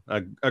 That's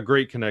a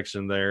great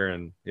connection there,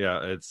 and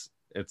yeah,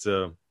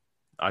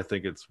 I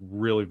think it's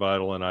really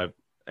vital, and I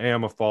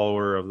am a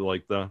follower of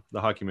the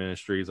Hockey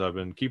Ministries. I've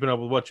been keeping up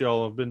with what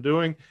y'all have been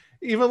doing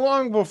even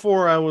long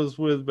before I was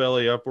with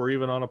Belly Up or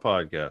even on a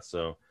podcast.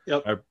 So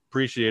I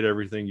appreciate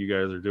everything you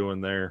guys are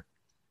doing there.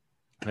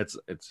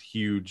 It's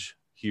huge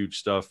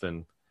stuff,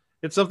 and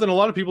it's something a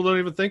lot of people don't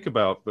even think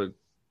about, but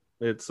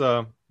it's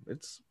a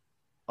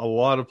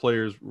lot of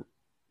players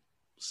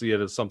see it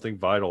as something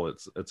vital.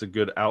 It's a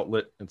good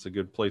outlet. It's a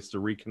good place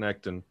to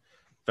reconnect and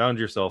found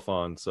yourself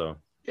on. So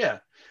yeah,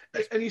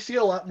 and you see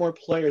a lot more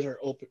players are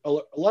open. A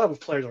lot of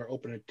players are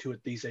open to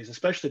it these days,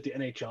 especially at the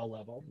NHL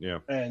level. Yeah,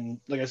 and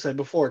like I said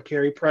before,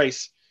 Carey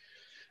Price,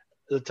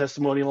 the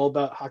testimonial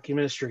about Hockey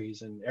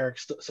Ministries, and Eric.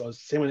 So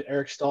same with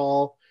Eric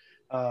Stahl,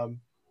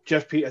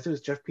 Jeff I think it was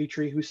Jeff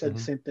Petrie who said the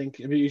same thing.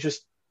 I mean, you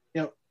just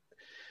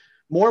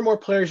more and more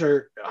players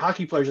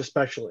hockey players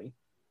especially.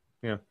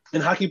 Yeah,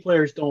 and hockey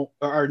players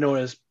are known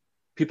as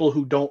people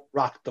who don't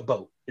rock the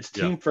boat. It's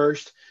team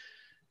first.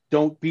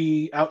 Don't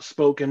be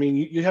outspoken. I mean,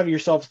 you have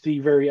yourself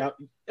every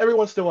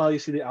once in a while you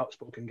see the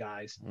outspoken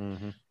guys,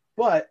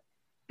 but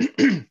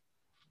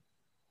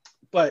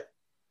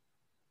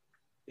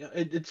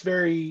it's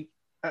very,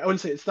 I wouldn't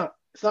say it's not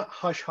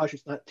hush hush.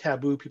 It's not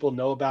taboo. People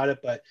know about it,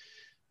 but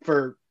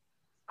for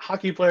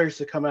hockey players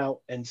to come out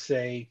and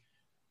say,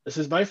 this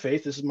is my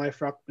faith, this is my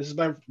rock,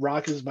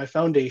 this is my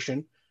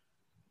foundation,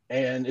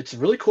 and it's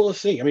really cool to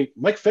see. I mean,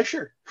 Mike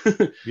Fisher,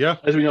 Yeah.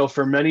 as we know,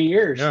 for many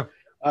years Yeah.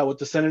 with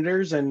the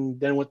Senators and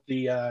then with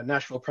the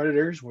Nashville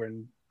Predators,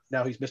 when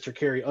now he's Mr.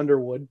 Carrie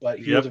Underwood, but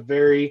he was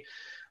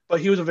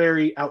a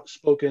very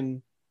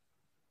outspoken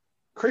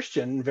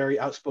Christian, very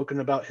outspoken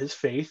about his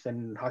faith,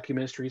 and hockey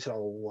ministries had a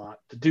lot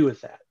to do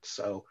with that.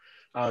 So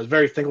I was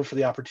very thankful for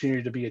the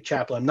opportunity to be a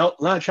chaplain. I'm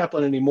not a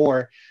chaplain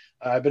anymore.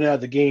 I've been out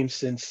of the game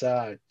since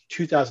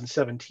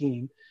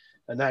 2017,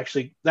 and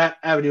that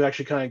avenue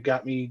actually kind of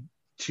got me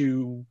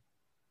to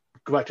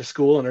go back to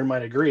school and earn my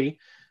degree,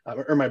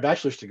 earn my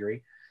bachelor's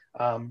degree.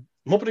 I'm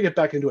hoping to get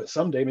back into it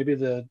someday. Maybe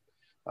there'll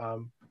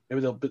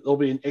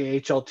be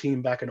an AHL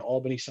team back in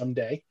Albany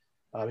someday.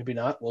 Maybe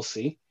not. We'll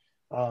see.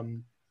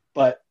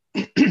 But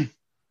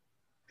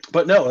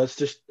no, it's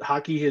just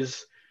hockey.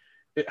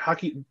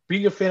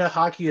 Being a fan of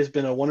hockey has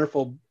been a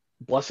wonderful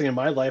blessing in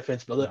my life, and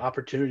it's built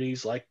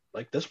opportunities like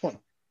this one.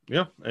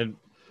 Yeah, and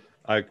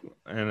I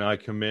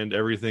commend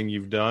everything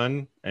you've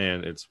done,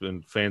 and it's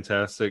been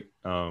fantastic.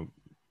 The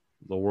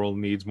world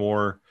needs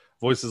more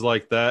voices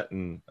like that,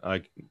 and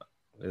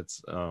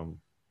it's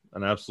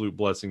an absolute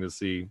blessing to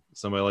see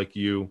somebody like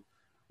you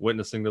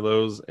witnessing to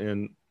those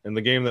in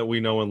the game that we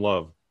know and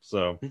love.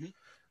 So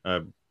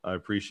I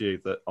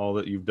appreciate that, all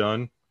that you've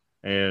done.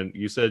 And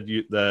you said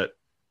that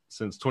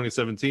since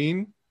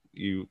 2017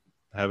 you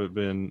haven't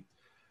been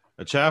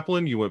a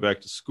chaplain. You went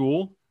back to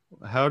school.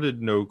 How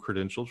did No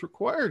Credentials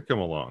Required come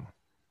along?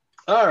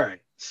 All right.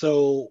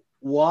 So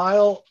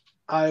while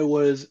I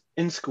was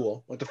in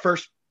school, like the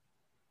first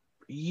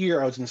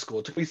year I was in school,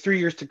 it took me 3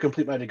 years to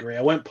complete my degree.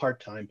 I went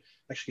part-time.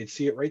 Actually, you can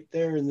see it right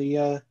there in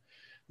the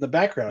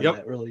background. Yep.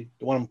 That really,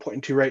 the one I'm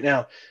pointing to right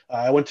now.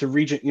 I went to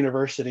Regent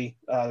University.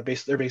 They're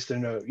based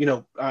in, I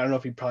don't know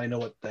if you probably know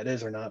what that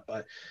is or not,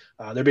 but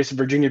they're based in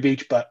Virginia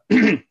Beach. But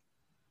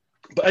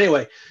but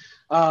anyway,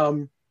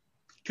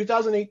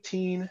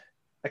 2018,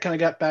 I kind of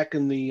got back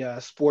in the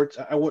sports.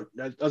 I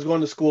was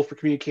going to school for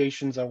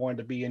communications. I wanted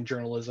to be in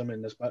journalism,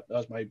 and that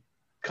was my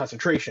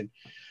concentration.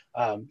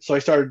 So I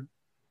started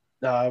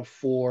I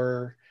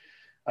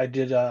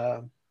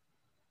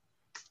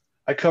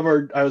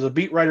was a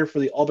beat writer for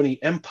the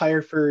Albany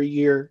Empire for a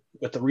year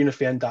with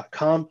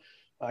arenafan.com,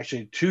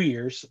 actually 2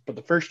 years. But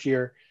the first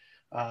year,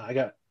 I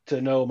got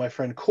to know my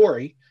friend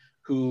Corey,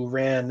 who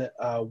ran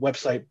a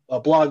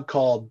blog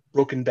called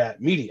Broken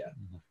Bat Media.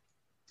 Mm-hmm.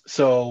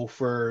 So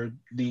for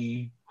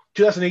the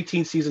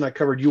 2018 season, I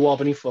covered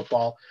UAlbany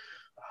football,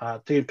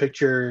 taking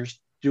pictures,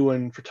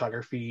 doing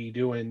photography,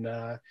 doing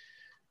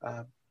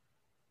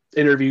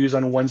interviews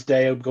on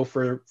Wednesday. I would go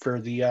for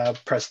the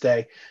press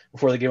day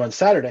before the game on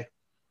Saturday.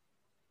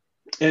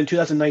 In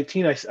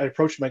 2019, I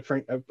approached my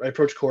friend. I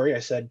approached Corey. I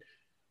said,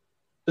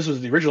 "This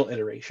was the original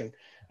iteration."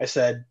 I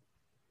said,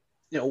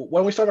 "Why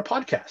don't we start a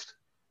podcast?"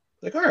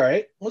 Like, all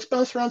right, let's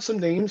bounce around some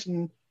names,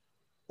 and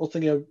we'll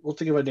think of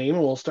a name,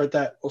 and we'll start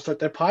that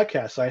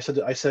podcast. So I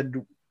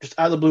said just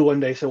out of the blue one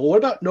day, I said, "Well, what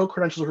about No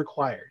Credentials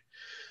Required?"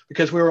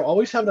 Because we were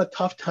always having a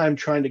tough time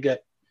trying to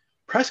get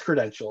press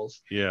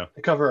credentials to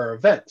cover our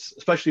events,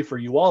 especially for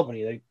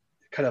UAlbany. They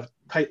kind of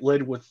tight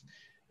lid with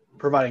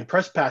providing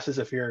press passes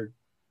if you're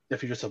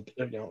just a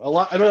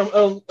lot. I mean,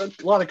 a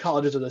lot of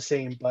colleges are the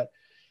same, but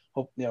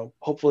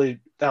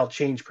hopefully that'll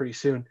change pretty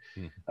soon.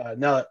 Now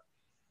that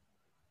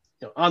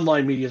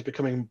online media is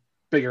becoming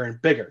bigger and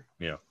bigger.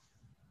 Yeah.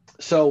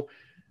 So,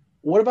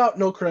 what about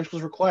No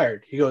Credentials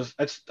Required? He goes,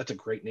 that's a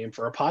great name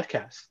for a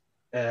podcast.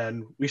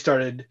 And we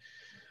started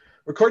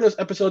recording those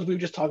episodes. We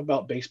would just talk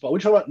about baseball. We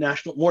talk about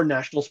more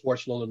national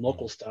sports than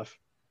local stuff.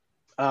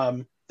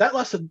 That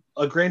lasted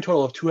a grand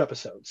total of 2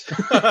 episodes.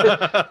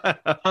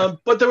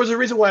 But there was a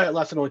reason why it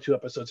lasted only 2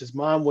 episodes.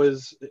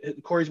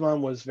 Corey's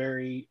mom was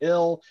very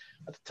ill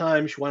at the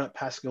time. She wound up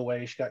passing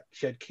away.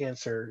 She had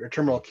cancer, or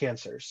terminal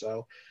cancer.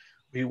 So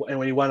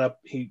when he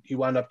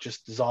wound up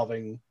just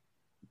dissolving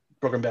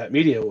Broken Bat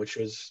Media, which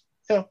was,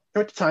 at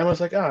the time I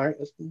was like, all right,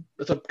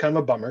 that's a kind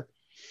of a bummer.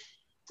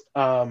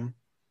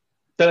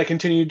 Then I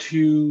continued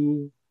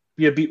to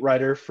be a beat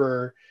writer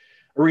for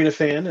Arena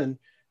Fan, and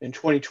in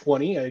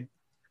 2020 I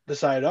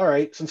decided, all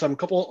right, since I'm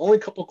only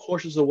a couple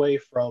courses away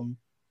from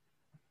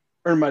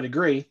earn my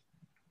degree,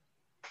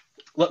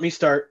 let me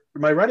start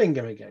my writing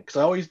game again, because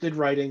I always did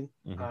writing,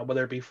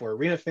 whether it be for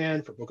Arena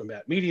Fan, for Broken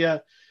Bat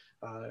Media.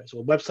 There's a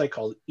website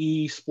called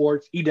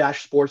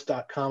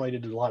e-sports.com. I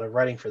did a lot of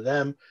writing for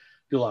them,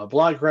 do a lot of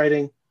blog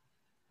writing.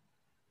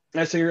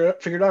 And I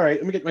figured, all right,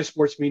 let me get my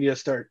sports media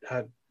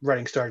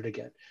writing started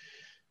again.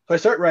 So I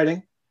start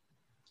writing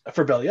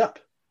for Belly Up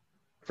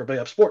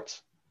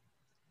Sports.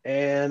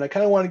 And I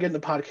kind of wanted to get in the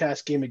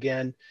podcast game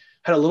again.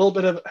 Had a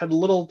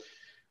little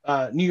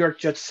New York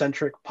Jets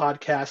centric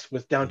podcast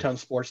with Downtown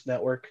Sports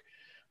Network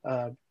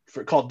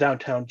called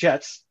Downtown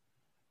Jets.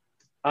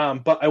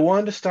 But I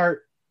wanted to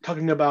start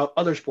talking about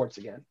other sports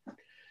again.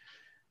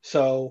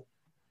 So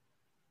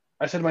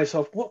I said to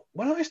myself, well,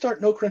 why don't I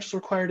start No Credentials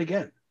Required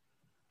again?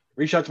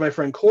 Reached out to my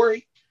friend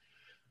Corey,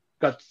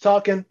 got to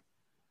talking,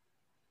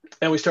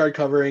 And we started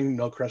covering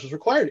No Credentials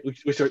Required.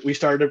 We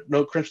started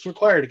No Credentials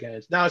Required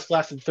again. Now it's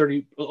lasted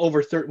 30.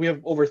 We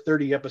have over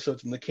 30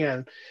 episodes in the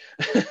can.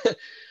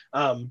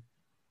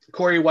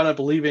 Corey wound up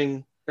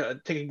leaving,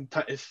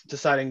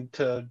 deciding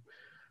to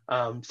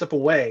step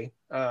away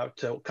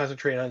to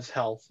concentrate on his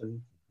health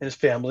and his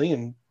family,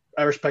 and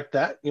I respect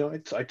that.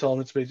 I told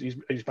him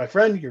he's my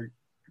friend.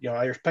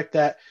 I respect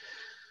that.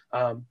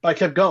 But I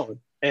kept going,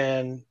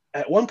 and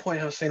at one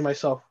point I was saying to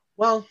myself,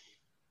 well,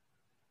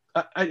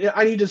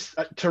 I need to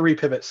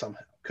repivot somehow,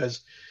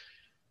 because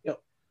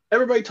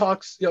everybody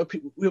talks.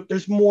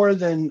 There's more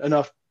than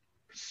enough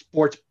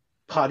sports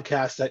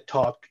podcasts that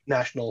talk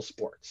national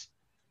sports,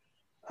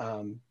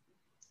 NHL,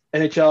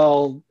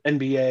 NBA,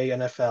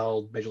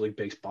 NFL, Major League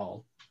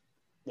Baseball,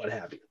 what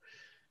have you.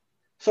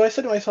 So I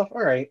said to myself,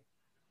 all right,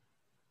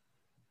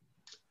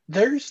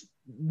 there's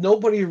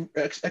nobody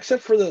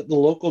except for the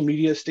local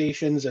media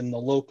stations and the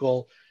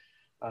local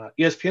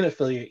ESPN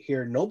affiliate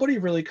here. Nobody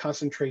really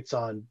concentrates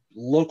on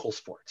local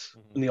sports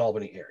in the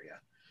Albany area.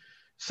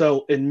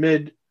 So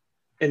in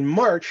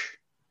March,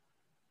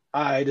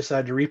 I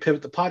decided to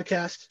repivot the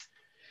podcast,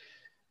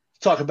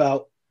 talk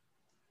about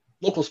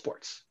local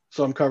sports.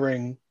 So I'm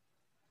covering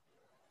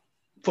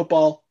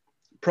football,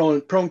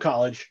 pro and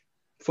college,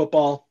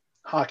 football,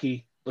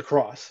 hockey,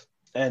 lacrosse,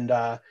 and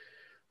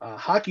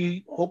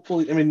hockey.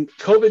 Hopefully,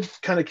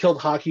 COVID kind of killed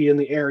hockey in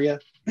the area,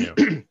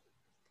 in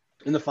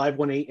the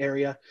 518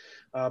 area.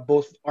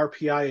 Both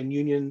RPI and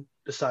Union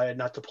decided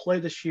not to play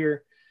this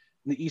year.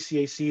 In the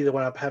ECAC, they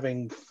wound up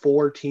having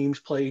 4 teams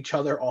play each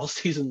other all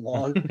season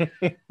long,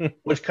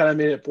 which kind of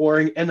made it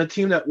boring. And the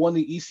team that won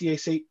the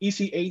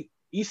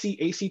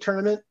ECAC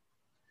tournament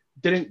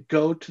didn't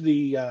go to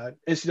the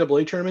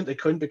NCAA tournament. They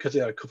couldn't because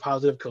they had a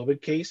positive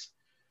COVID case.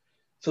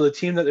 So the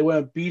team that they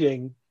went up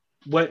beating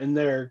went in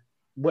their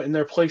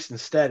place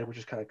instead, which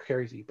is kind of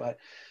crazy.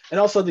 And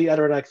also the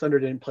Adirondack Thunder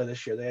didn't play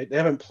this year. They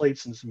haven't played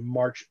since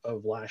March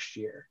of last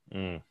year.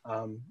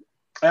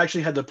 I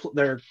actually had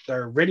their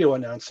radio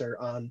announcer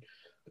on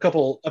a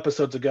couple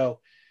episodes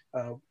ago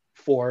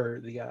for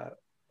the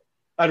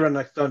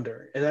Adirondack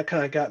Thunder, and that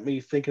kind of got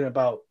me thinking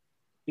about.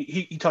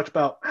 He talked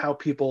about how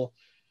he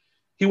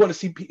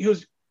was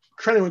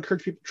trying to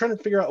encourage people, trying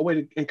to figure out a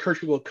way to encourage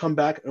people to come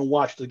back and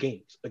watch the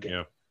games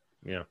again.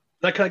 Yeah.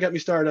 That kind of got me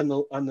started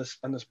on this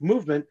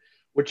movement,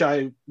 which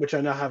I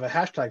now have a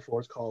hashtag for.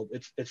 It's called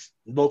it's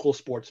Local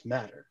Sports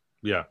Matter.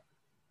 Yeah.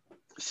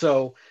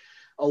 So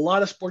a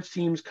lot of sports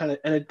teams kind of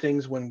ended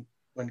things when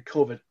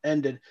COVID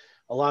ended.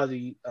 A lot of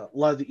the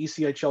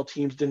ECHL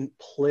teams didn't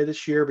play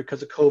this year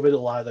because of COVID. A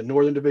lot of the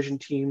Northern Division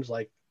teams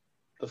like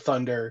the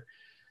Thunder,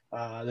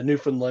 the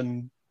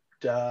Newfoundland,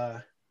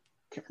 can't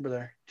remember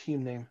their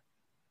team name.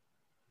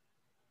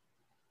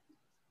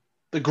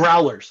 The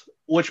Growlers,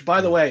 which,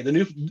 by the way,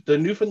 the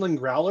Newfoundland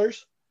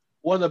Growlers,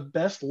 one of the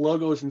best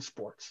logos in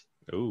sports.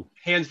 Ooh,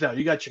 hands down.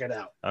 You got to check it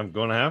out. I'm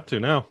going to have to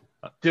now.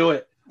 Do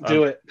it.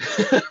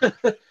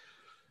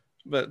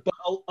 But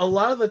a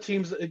lot of the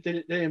teams they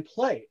didn't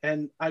play,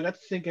 and I got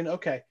to thinking,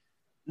 okay,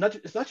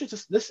 it's not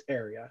just this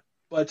area,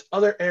 but it's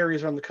other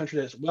areas around the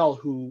country as well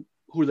who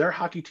their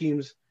hockey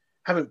teams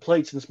haven't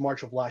played since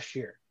March of last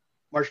year,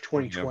 March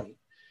 2020.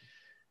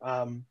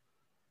 Yeah.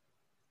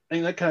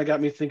 And that kind of got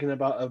me thinking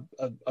about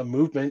a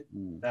movement.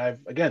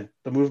 The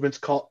movement's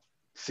called.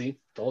 See,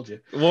 told you.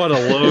 What a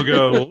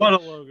logo! What a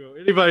logo!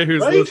 Anybody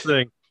who's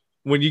listening,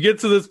 when you get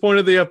to this point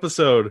of the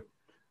episode,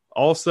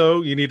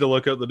 also you need to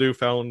look up the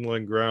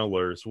Newfoundland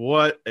Growlers.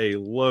 What a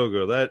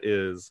logo! That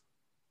is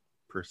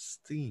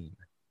pristine.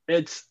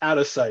 It's out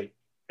of sight.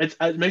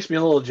 It makes me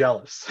a little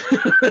jealous.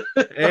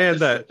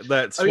 And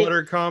that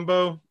sweater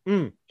combo.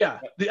 Yeah,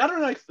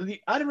 the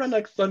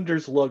Adirondack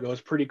Thunder's logo is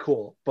pretty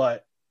cool,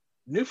 but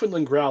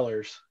Newfoundland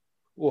Growlers,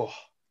 whoa.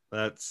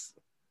 That's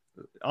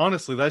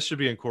honestly, that should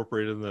be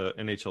incorporated in the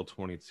NHL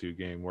 22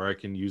 game where I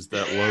can use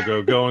that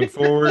logo going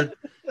forward.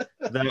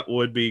 That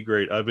would be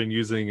great. I've been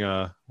using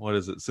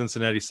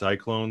Cincinnati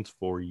Cyclones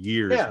for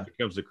years when it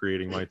comes to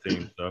creating my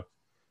team. So,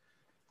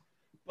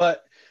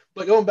 but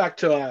going back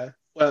to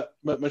what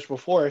much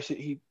before,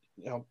 he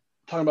talking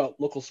about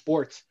local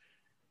sports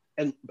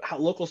and how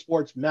local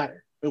sports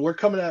matter. And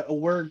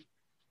we're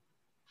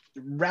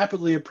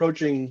rapidly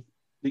approaching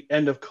the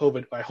end of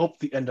COVID. I hope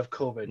the end of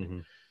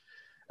COVID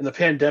and the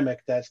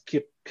pandemic that's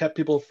kept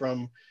people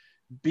from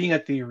being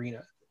at the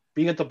arena,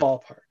 being at the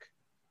ballpark,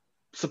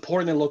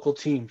 supporting their local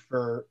team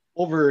for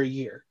over a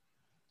year.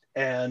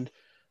 And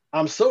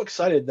I'm so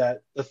excited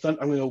that I'm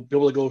going to be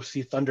able to go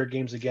see Thunder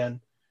games again,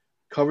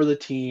 cover the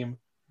team.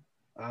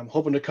 I'm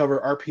hoping to cover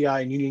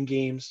RPI and Union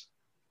games.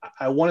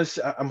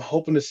 I'm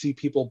hoping to see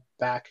people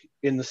back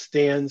in the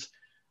stands,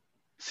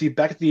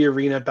 back at the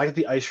arena, back at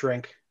the ice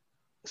rink,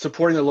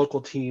 supporting the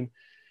local team.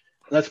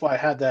 And that's why I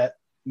had that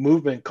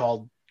movement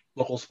called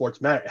Local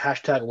Sports Matter,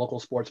 hashtag Local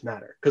Sports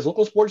Matter, because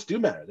local sports do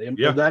matter. They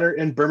matter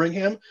in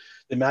Birmingham.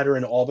 They matter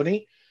in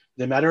Albany.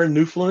 They matter in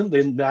Newfoundland.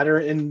 They matter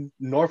in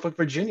Norfolk,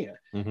 Virginia.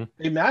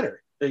 They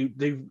matter.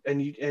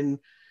 And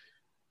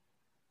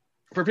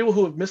for people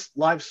who have missed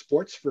live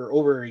sports for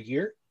over a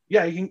year,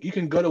 you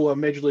can go to a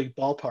major league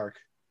ballpark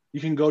You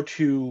can go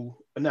to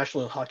a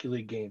National Hockey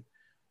League game,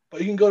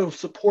 but you can go to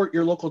support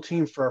your local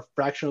team for a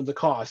fraction of the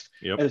cost,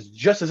 Yep. and it's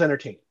just as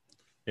entertaining.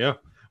 Yeah.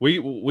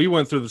 We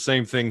went through the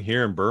same thing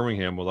here in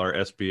Birmingham with our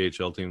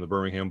SPHL team, the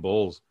Birmingham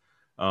Bulls.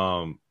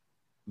 The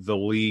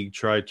league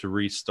tried to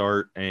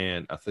restart,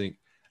 and I think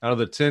out of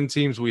the 10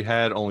 teams we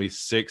had, only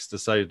 6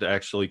 decided to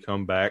actually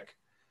come back,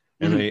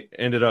 and they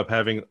ended up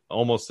having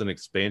almost an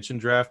expansion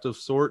draft of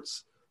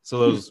sorts. So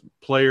those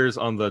players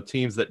on the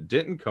teams that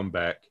didn't come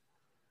back,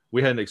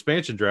 we had an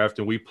expansion draft,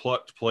 and we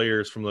plucked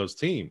players from those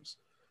teams.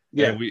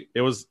 Yeah. And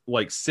it was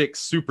like 6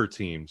 super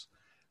teams.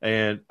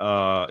 And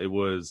it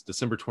was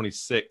December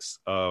 26th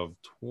of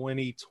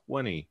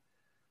 2020.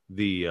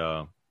 The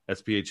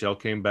SPHL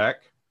came back,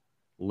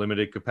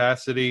 limited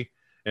capacity,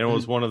 and it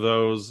was one of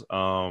those.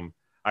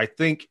 I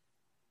think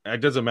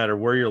it doesn't matter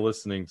where you're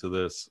listening to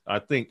this. I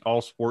think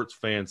all sports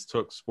fans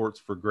took sports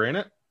for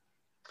granted.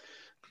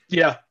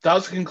 Yeah, that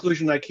was the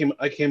conclusion I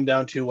came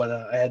down to when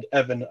I had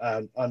Evan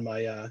on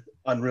my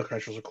Unreal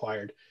Credentials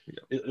acquired.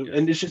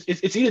 And it's just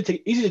it's easy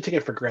to take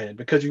it for granted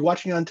because you're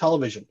watching it on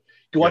television.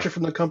 You watch it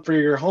from the comfort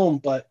of your home,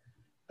 but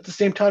at the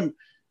same time,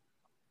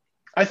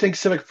 I think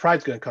Civic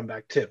Pride's going to come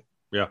back too.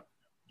 Yeah,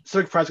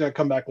 Civic Pride's going to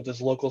come back with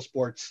this local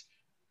sports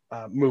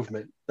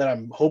movement that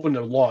I'm hoping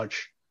to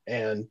launch.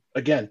 And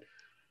again,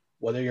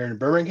 whether you're in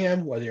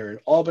Birmingham, whether you're in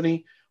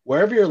Albany,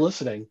 wherever you're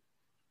listening,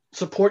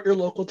 support your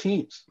local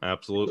teams.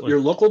 Absolutely. Your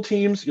local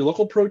teams, your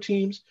local pro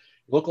teams,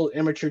 your local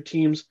amateur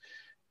teams.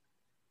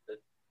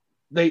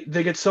 They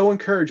get so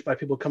encouraged by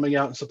people coming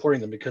out and supporting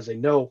them because they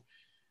know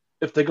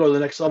if they go to the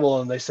next level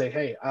and they say,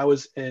 hey, I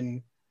was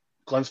in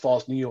Glens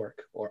Falls, New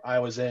York, or I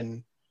was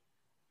in,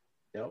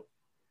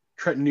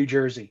 Trenton, New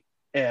Jersey,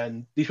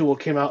 and these people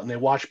came out and they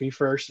watched me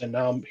first, and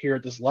now I'm here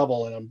at this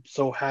level, and I'm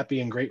so happy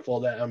and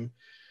grateful that I'm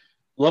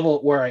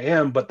level where I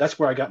am, but that's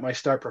where I got my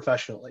start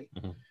professionally.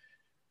 Mm-hmm.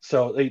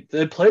 So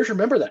the players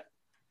remember that.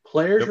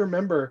 Players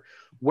remember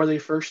where they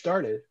first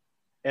started,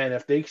 and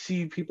if they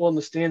see people in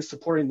the stands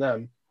supporting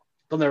them,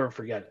 they'll never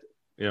forget it.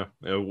 Yeah,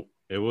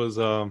 it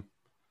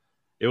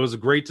was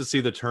great to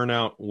see the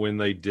turnout when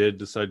they did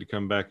decide to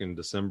come back in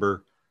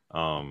December.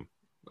 A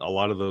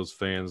lot of those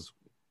fans,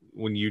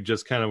 when you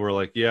just kind of were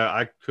like, yeah,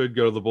 I could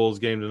go to the Bulls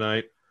game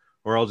tonight,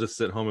 or I'll just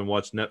sit home and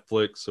watch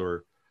Netflix,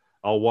 or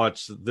I'll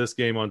watch this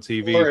game on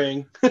TV.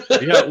 Boring.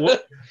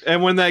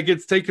 And when that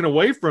gets taken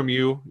away from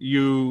you,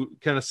 you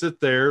kind of sit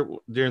there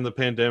during the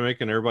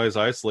pandemic and everybody's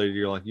isolated.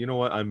 You're like, you know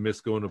what? I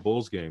miss going to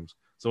Bulls games.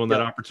 So when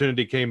that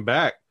opportunity came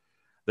back,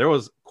 there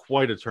was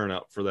quite a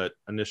turnout for that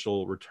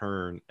initial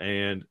return.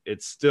 And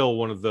it's still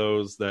one of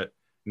those that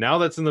now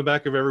that's in the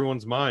back of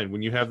everyone's mind.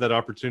 When you have that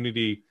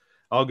opportunity,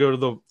 I'll go to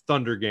the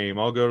Thunder game.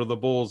 I'll go to the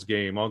Bulls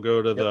game. I'll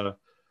go to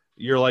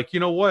you're like, you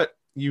know what?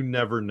 You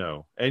never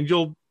know. And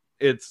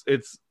it's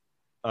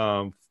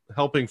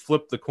helping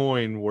flip the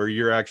coin where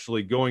you're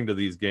actually going to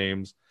these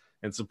games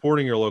and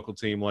supporting your local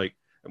team. Like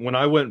when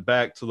I went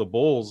back to the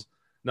Bulls,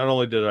 not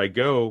only did I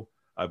go,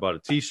 I bought a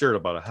T-shirt, I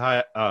bought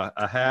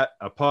a hat,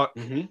 a puck,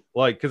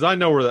 because I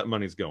know where that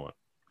money's going.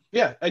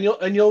 Yeah, and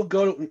you'll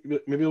go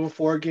to, maybe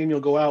before a game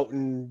you'll go out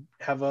and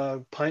have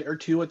a pint or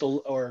two at the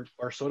or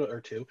soda or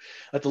two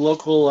at the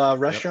local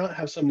restaurant,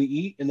 have something to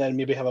eat, and then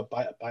maybe have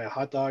buy a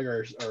hot dog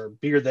or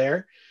beer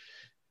there.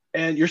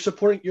 And you're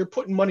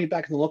putting money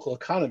back in the local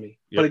economy.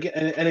 But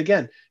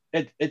again,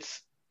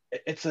 it's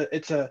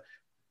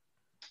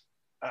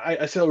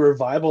I say a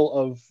revival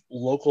of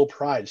local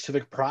pride,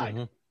 civic pride.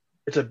 Mm-hmm.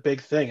 It's a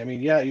big thing. I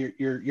mean, yeah,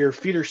 you're a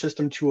feeder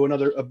system to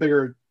a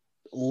bigger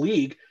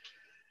league,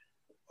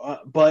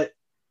 but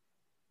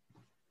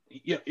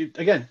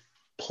again,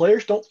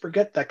 players don't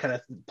forget that kind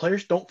of.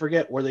 Players don't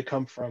forget where they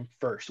come from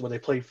first, where they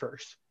played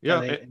first.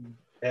 Yeah,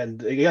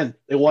 and again,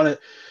 they want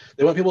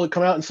people to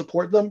come out and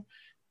support them,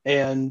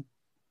 and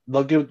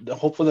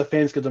hopefully the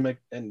fans give them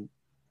and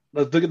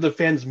they'll give the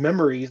fans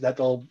memories that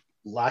they'll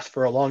last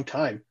for a long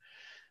time.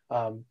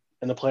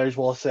 And the players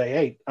will say,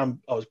 hey, I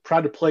was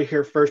proud to play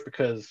here first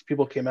because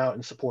people came out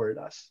and supported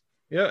us.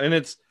 Yeah, and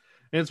it's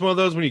one of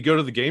those when you go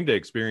to the game day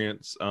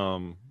experience,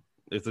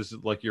 if this is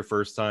like your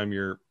first time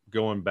you're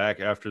going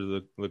back after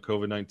the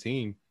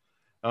COVID-19,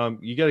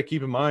 you got to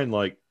keep in mind,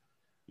 like,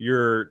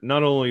 you're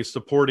not only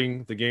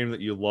supporting the game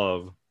that you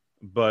love,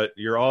 but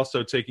you're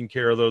also taking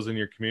care of those in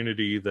your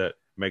community that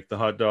make the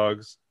hot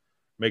dogs,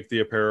 make the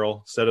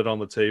apparel, set it on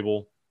the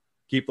table,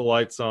 keep the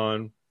lights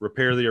on,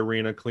 repair the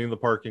arena, clean the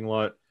parking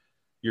lot.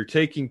 You're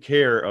taking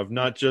care of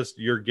not just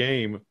your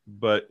game,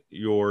 but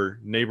your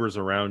neighbors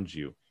around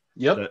you.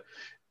 Yep.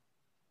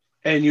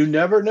 And you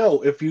never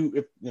know if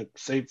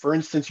say, for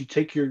instance, you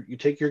take your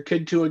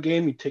kid to a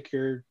game, you take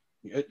a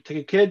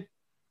kid,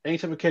 any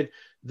type of kid,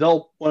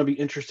 they'll want to be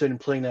interested in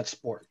playing that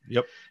sport.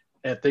 Yep.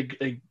 And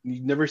if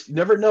you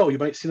never know, you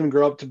might see them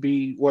grow up to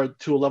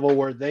a level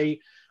where they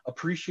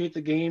appreciate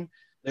the game,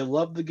 they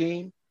love the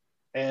game,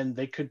 and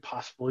they could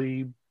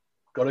possibly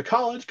go to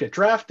college, get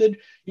drafted.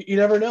 You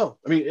never know.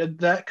 I mean,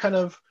 that kind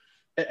of,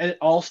 and it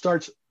all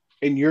starts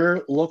in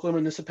your local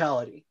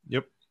municipality.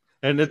 Yep.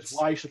 And That's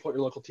why you support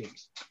your local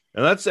teams.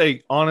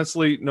 And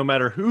honestly, no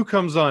matter who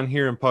comes on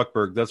here in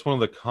Puckburg, that's one of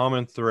the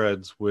common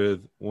threads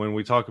with when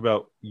we talk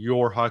about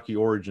your hockey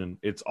origin.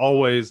 It's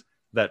always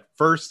that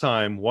first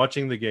time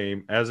watching the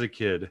game as a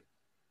kid.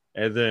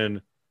 And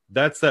then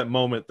that's that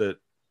moment that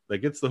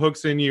gets the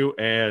hooks in you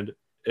and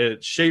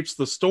it shapes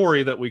the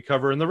story that we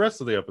cover in the rest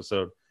of the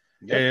episode.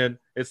 Yep. And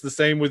it's the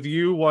same with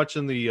you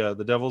watching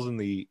the Devils in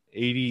the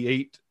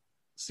 88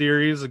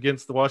 series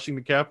against the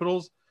Washington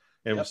Capitals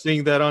and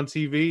seeing that on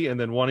TV and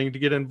then wanting to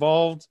get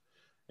involved.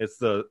 It's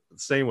the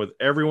same with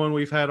everyone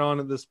we've had on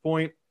at this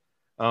point.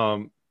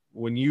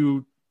 When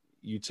you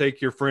take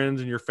your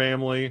friends and your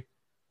family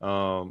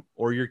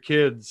or your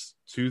kids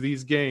to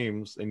these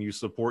games and you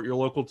support your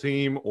local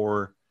team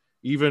or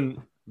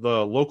even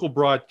the local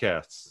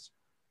broadcasts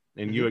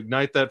and you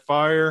ignite that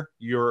fire,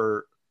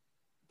 you're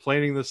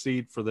planting the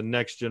seed for the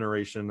next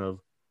generation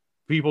of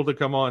people to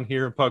come on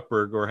here in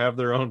Puckburg or have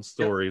their own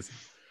stories. Yep.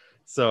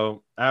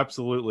 So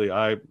absolutely,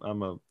 I'm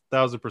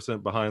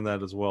 1,000% behind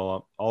that as well.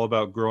 I'm all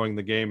about growing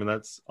the game, and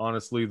that's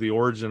honestly the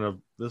origin of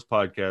this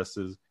podcast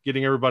is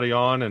getting everybody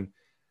on and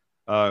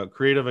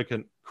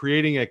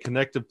creating a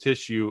connective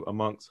tissue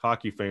amongst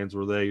hockey fans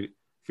where they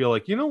feel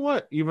like, you know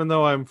what, even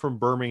though I'm from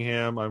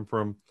Birmingham, I'm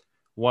from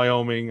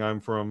Wyoming, I'm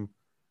from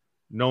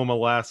Nome,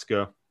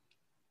 Alaska,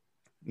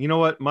 you know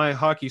what, my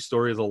hockey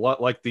story is a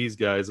lot like these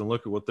guys, and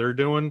look at what they're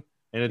doing,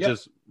 and it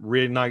just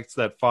reignites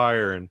that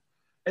fire and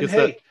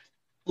hey,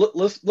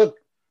 look.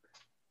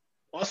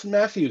 Austin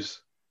Matthews,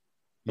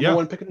 number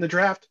one pick in the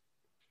draft.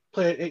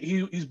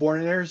 He's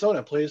born in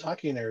Arizona, plays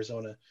hockey in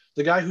Arizona.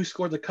 The guy who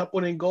scored the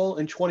cup-winning goal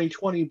in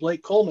 2020,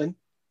 Blake Coleman,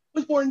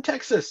 was born in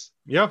Texas.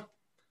 Yeah,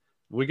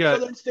 we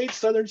got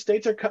Southern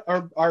states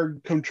are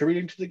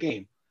contributing to the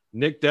game.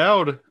 Nick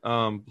Dowd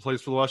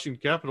plays for the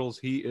Washington Capitals.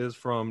 He is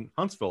from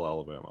Huntsville,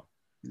 Alabama.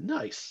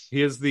 Nice.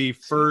 He is the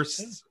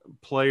first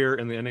player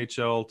in the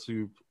NHL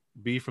to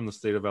be from the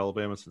state of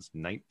Alabama since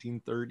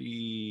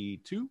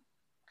 1932.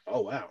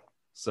 Oh wow.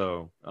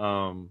 So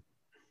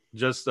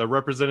just a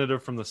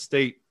representative from the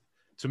state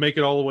to make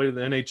it all the way to the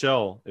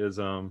NHL is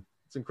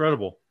it's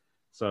incredible.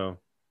 So,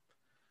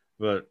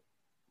 but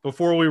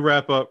before we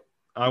wrap up,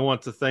 I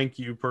want to thank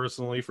you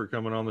personally for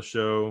coming on the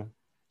show,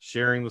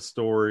 sharing the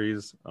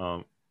stories.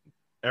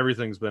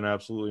 Everything's been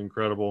absolutely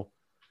incredible.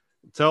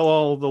 Tell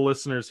all the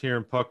listeners here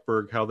in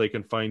Puckburg how they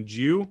can find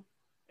you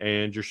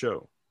and your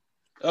show.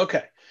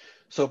 Okay.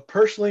 So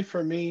personally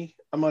for me,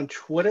 I'm on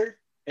Twitter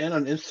and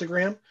on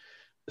Instagram,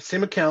 the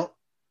same account.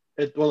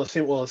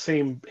 The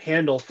same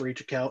handle for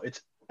each account. It's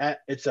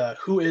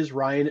Who Is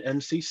Ryan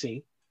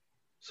MCC.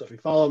 So if you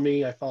follow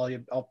me, I follow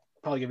you. I'll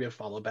probably give you a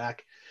follow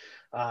back.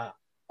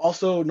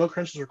 Also, no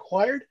credentials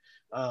required.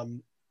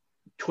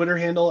 Twitter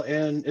handle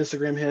and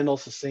Instagram handle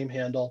is the same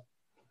handle.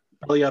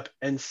 Belly Up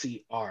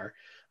NCR.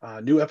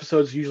 New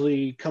episodes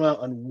usually come out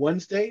on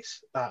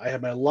Wednesdays. I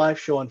have my live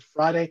show on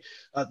Friday.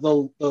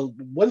 The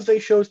Wednesday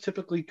shows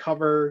typically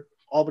cover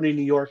Albany,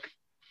 New York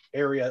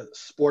area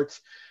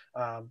sports.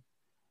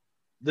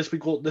 This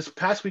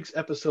past week's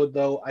episode,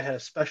 though, I had a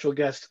special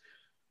guest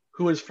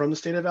who is from the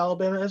state of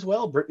Alabama as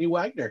well, Brittany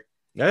Wagner.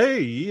 Hey,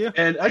 yeah.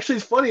 And actually,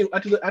 it's funny.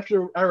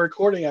 After our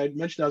recording, I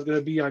mentioned I was going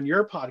to be on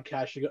your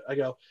podcast. I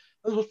go,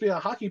 I'm supposed to be on a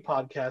hockey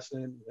podcast,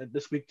 and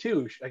this week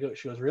too.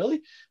 She goes,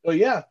 really? Oh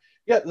yeah.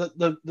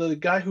 The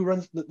guy who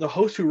runs the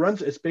host who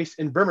runs it is based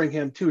in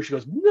Birmingham too. She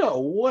goes, no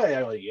way.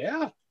 I'm like,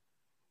 yeah,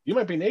 you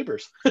might be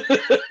neighbors.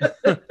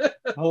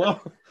 Hello.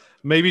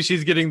 Maybe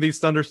she's getting these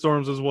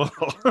thunderstorms as well.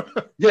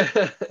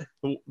 Yeah.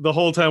 The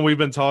whole time we've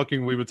been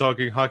talking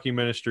hockey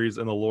ministries,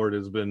 and the Lord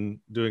has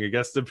been doing a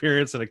guest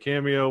appearance and a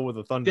cameo with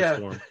a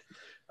thunderstorm. Yeah.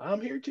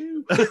 I'm here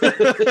too.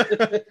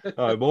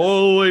 I'm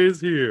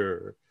always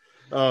here.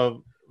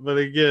 But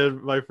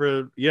again, my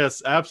friend,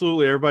 yes,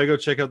 absolutely. Everybody go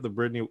check out the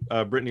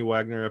Brittany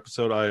Wagner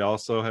episode. I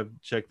also have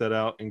checked that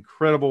out.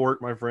 Incredible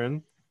work, my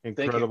friend.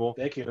 Incredible.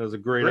 Thank you. It was a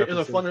great episode. It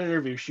was a fun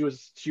interview. She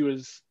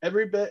was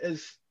every bit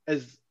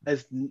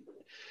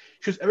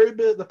she was every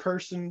bit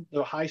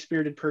the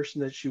high-spirited person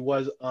that she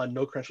was on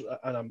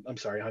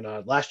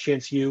on Last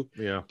Chance U.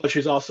 Yeah. But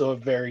she's also a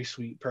very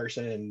sweet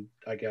person, and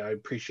I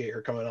appreciate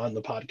her coming on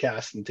the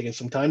podcast and taking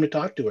some time to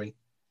talk to her.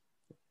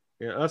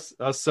 Yeah, us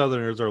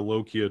Southerners are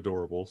low-key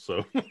adorable,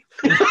 so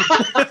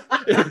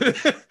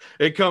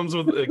it comes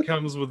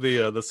with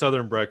the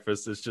Southern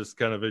breakfast. It's just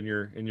kind of in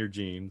your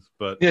genes.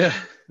 But yeah,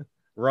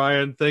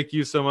 Ryan, thank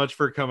you so much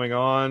for coming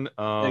on.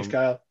 Thanks,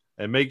 Kyle.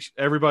 And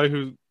everybody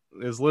who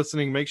is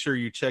listening, make sure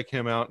you check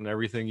him out and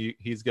everything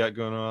he's got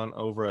going on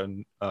over at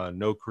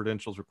No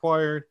Credentials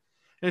Required.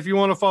 And if you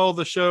want to follow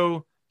the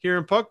show here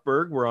in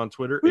Puckburg, we're on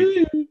Twitter.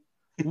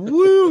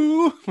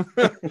 Woo!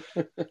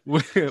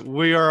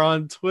 we are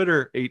on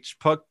Twitter,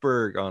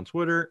 HPuckburg on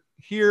Twitter,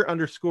 here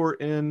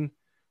 _in_Puckburg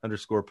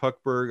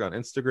on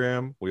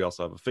Instagram. We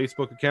also have a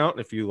Facebook account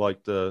if you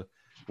like to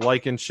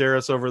like and share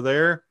us over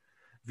there.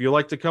 If you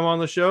like to come on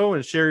the show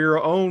and share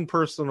your own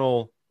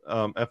personal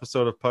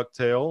episode of Puck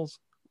Tales,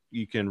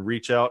 you can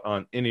reach out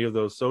on any of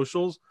those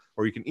socials,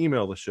 or you can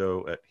email the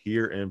show at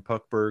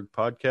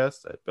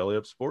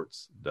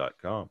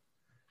hereinpuckburgpodcast@bellyupsports.com.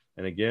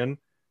 And again,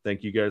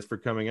 Thank you guys for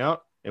coming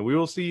out, and we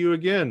will see you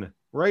again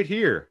right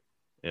here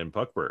in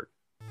Puckburg.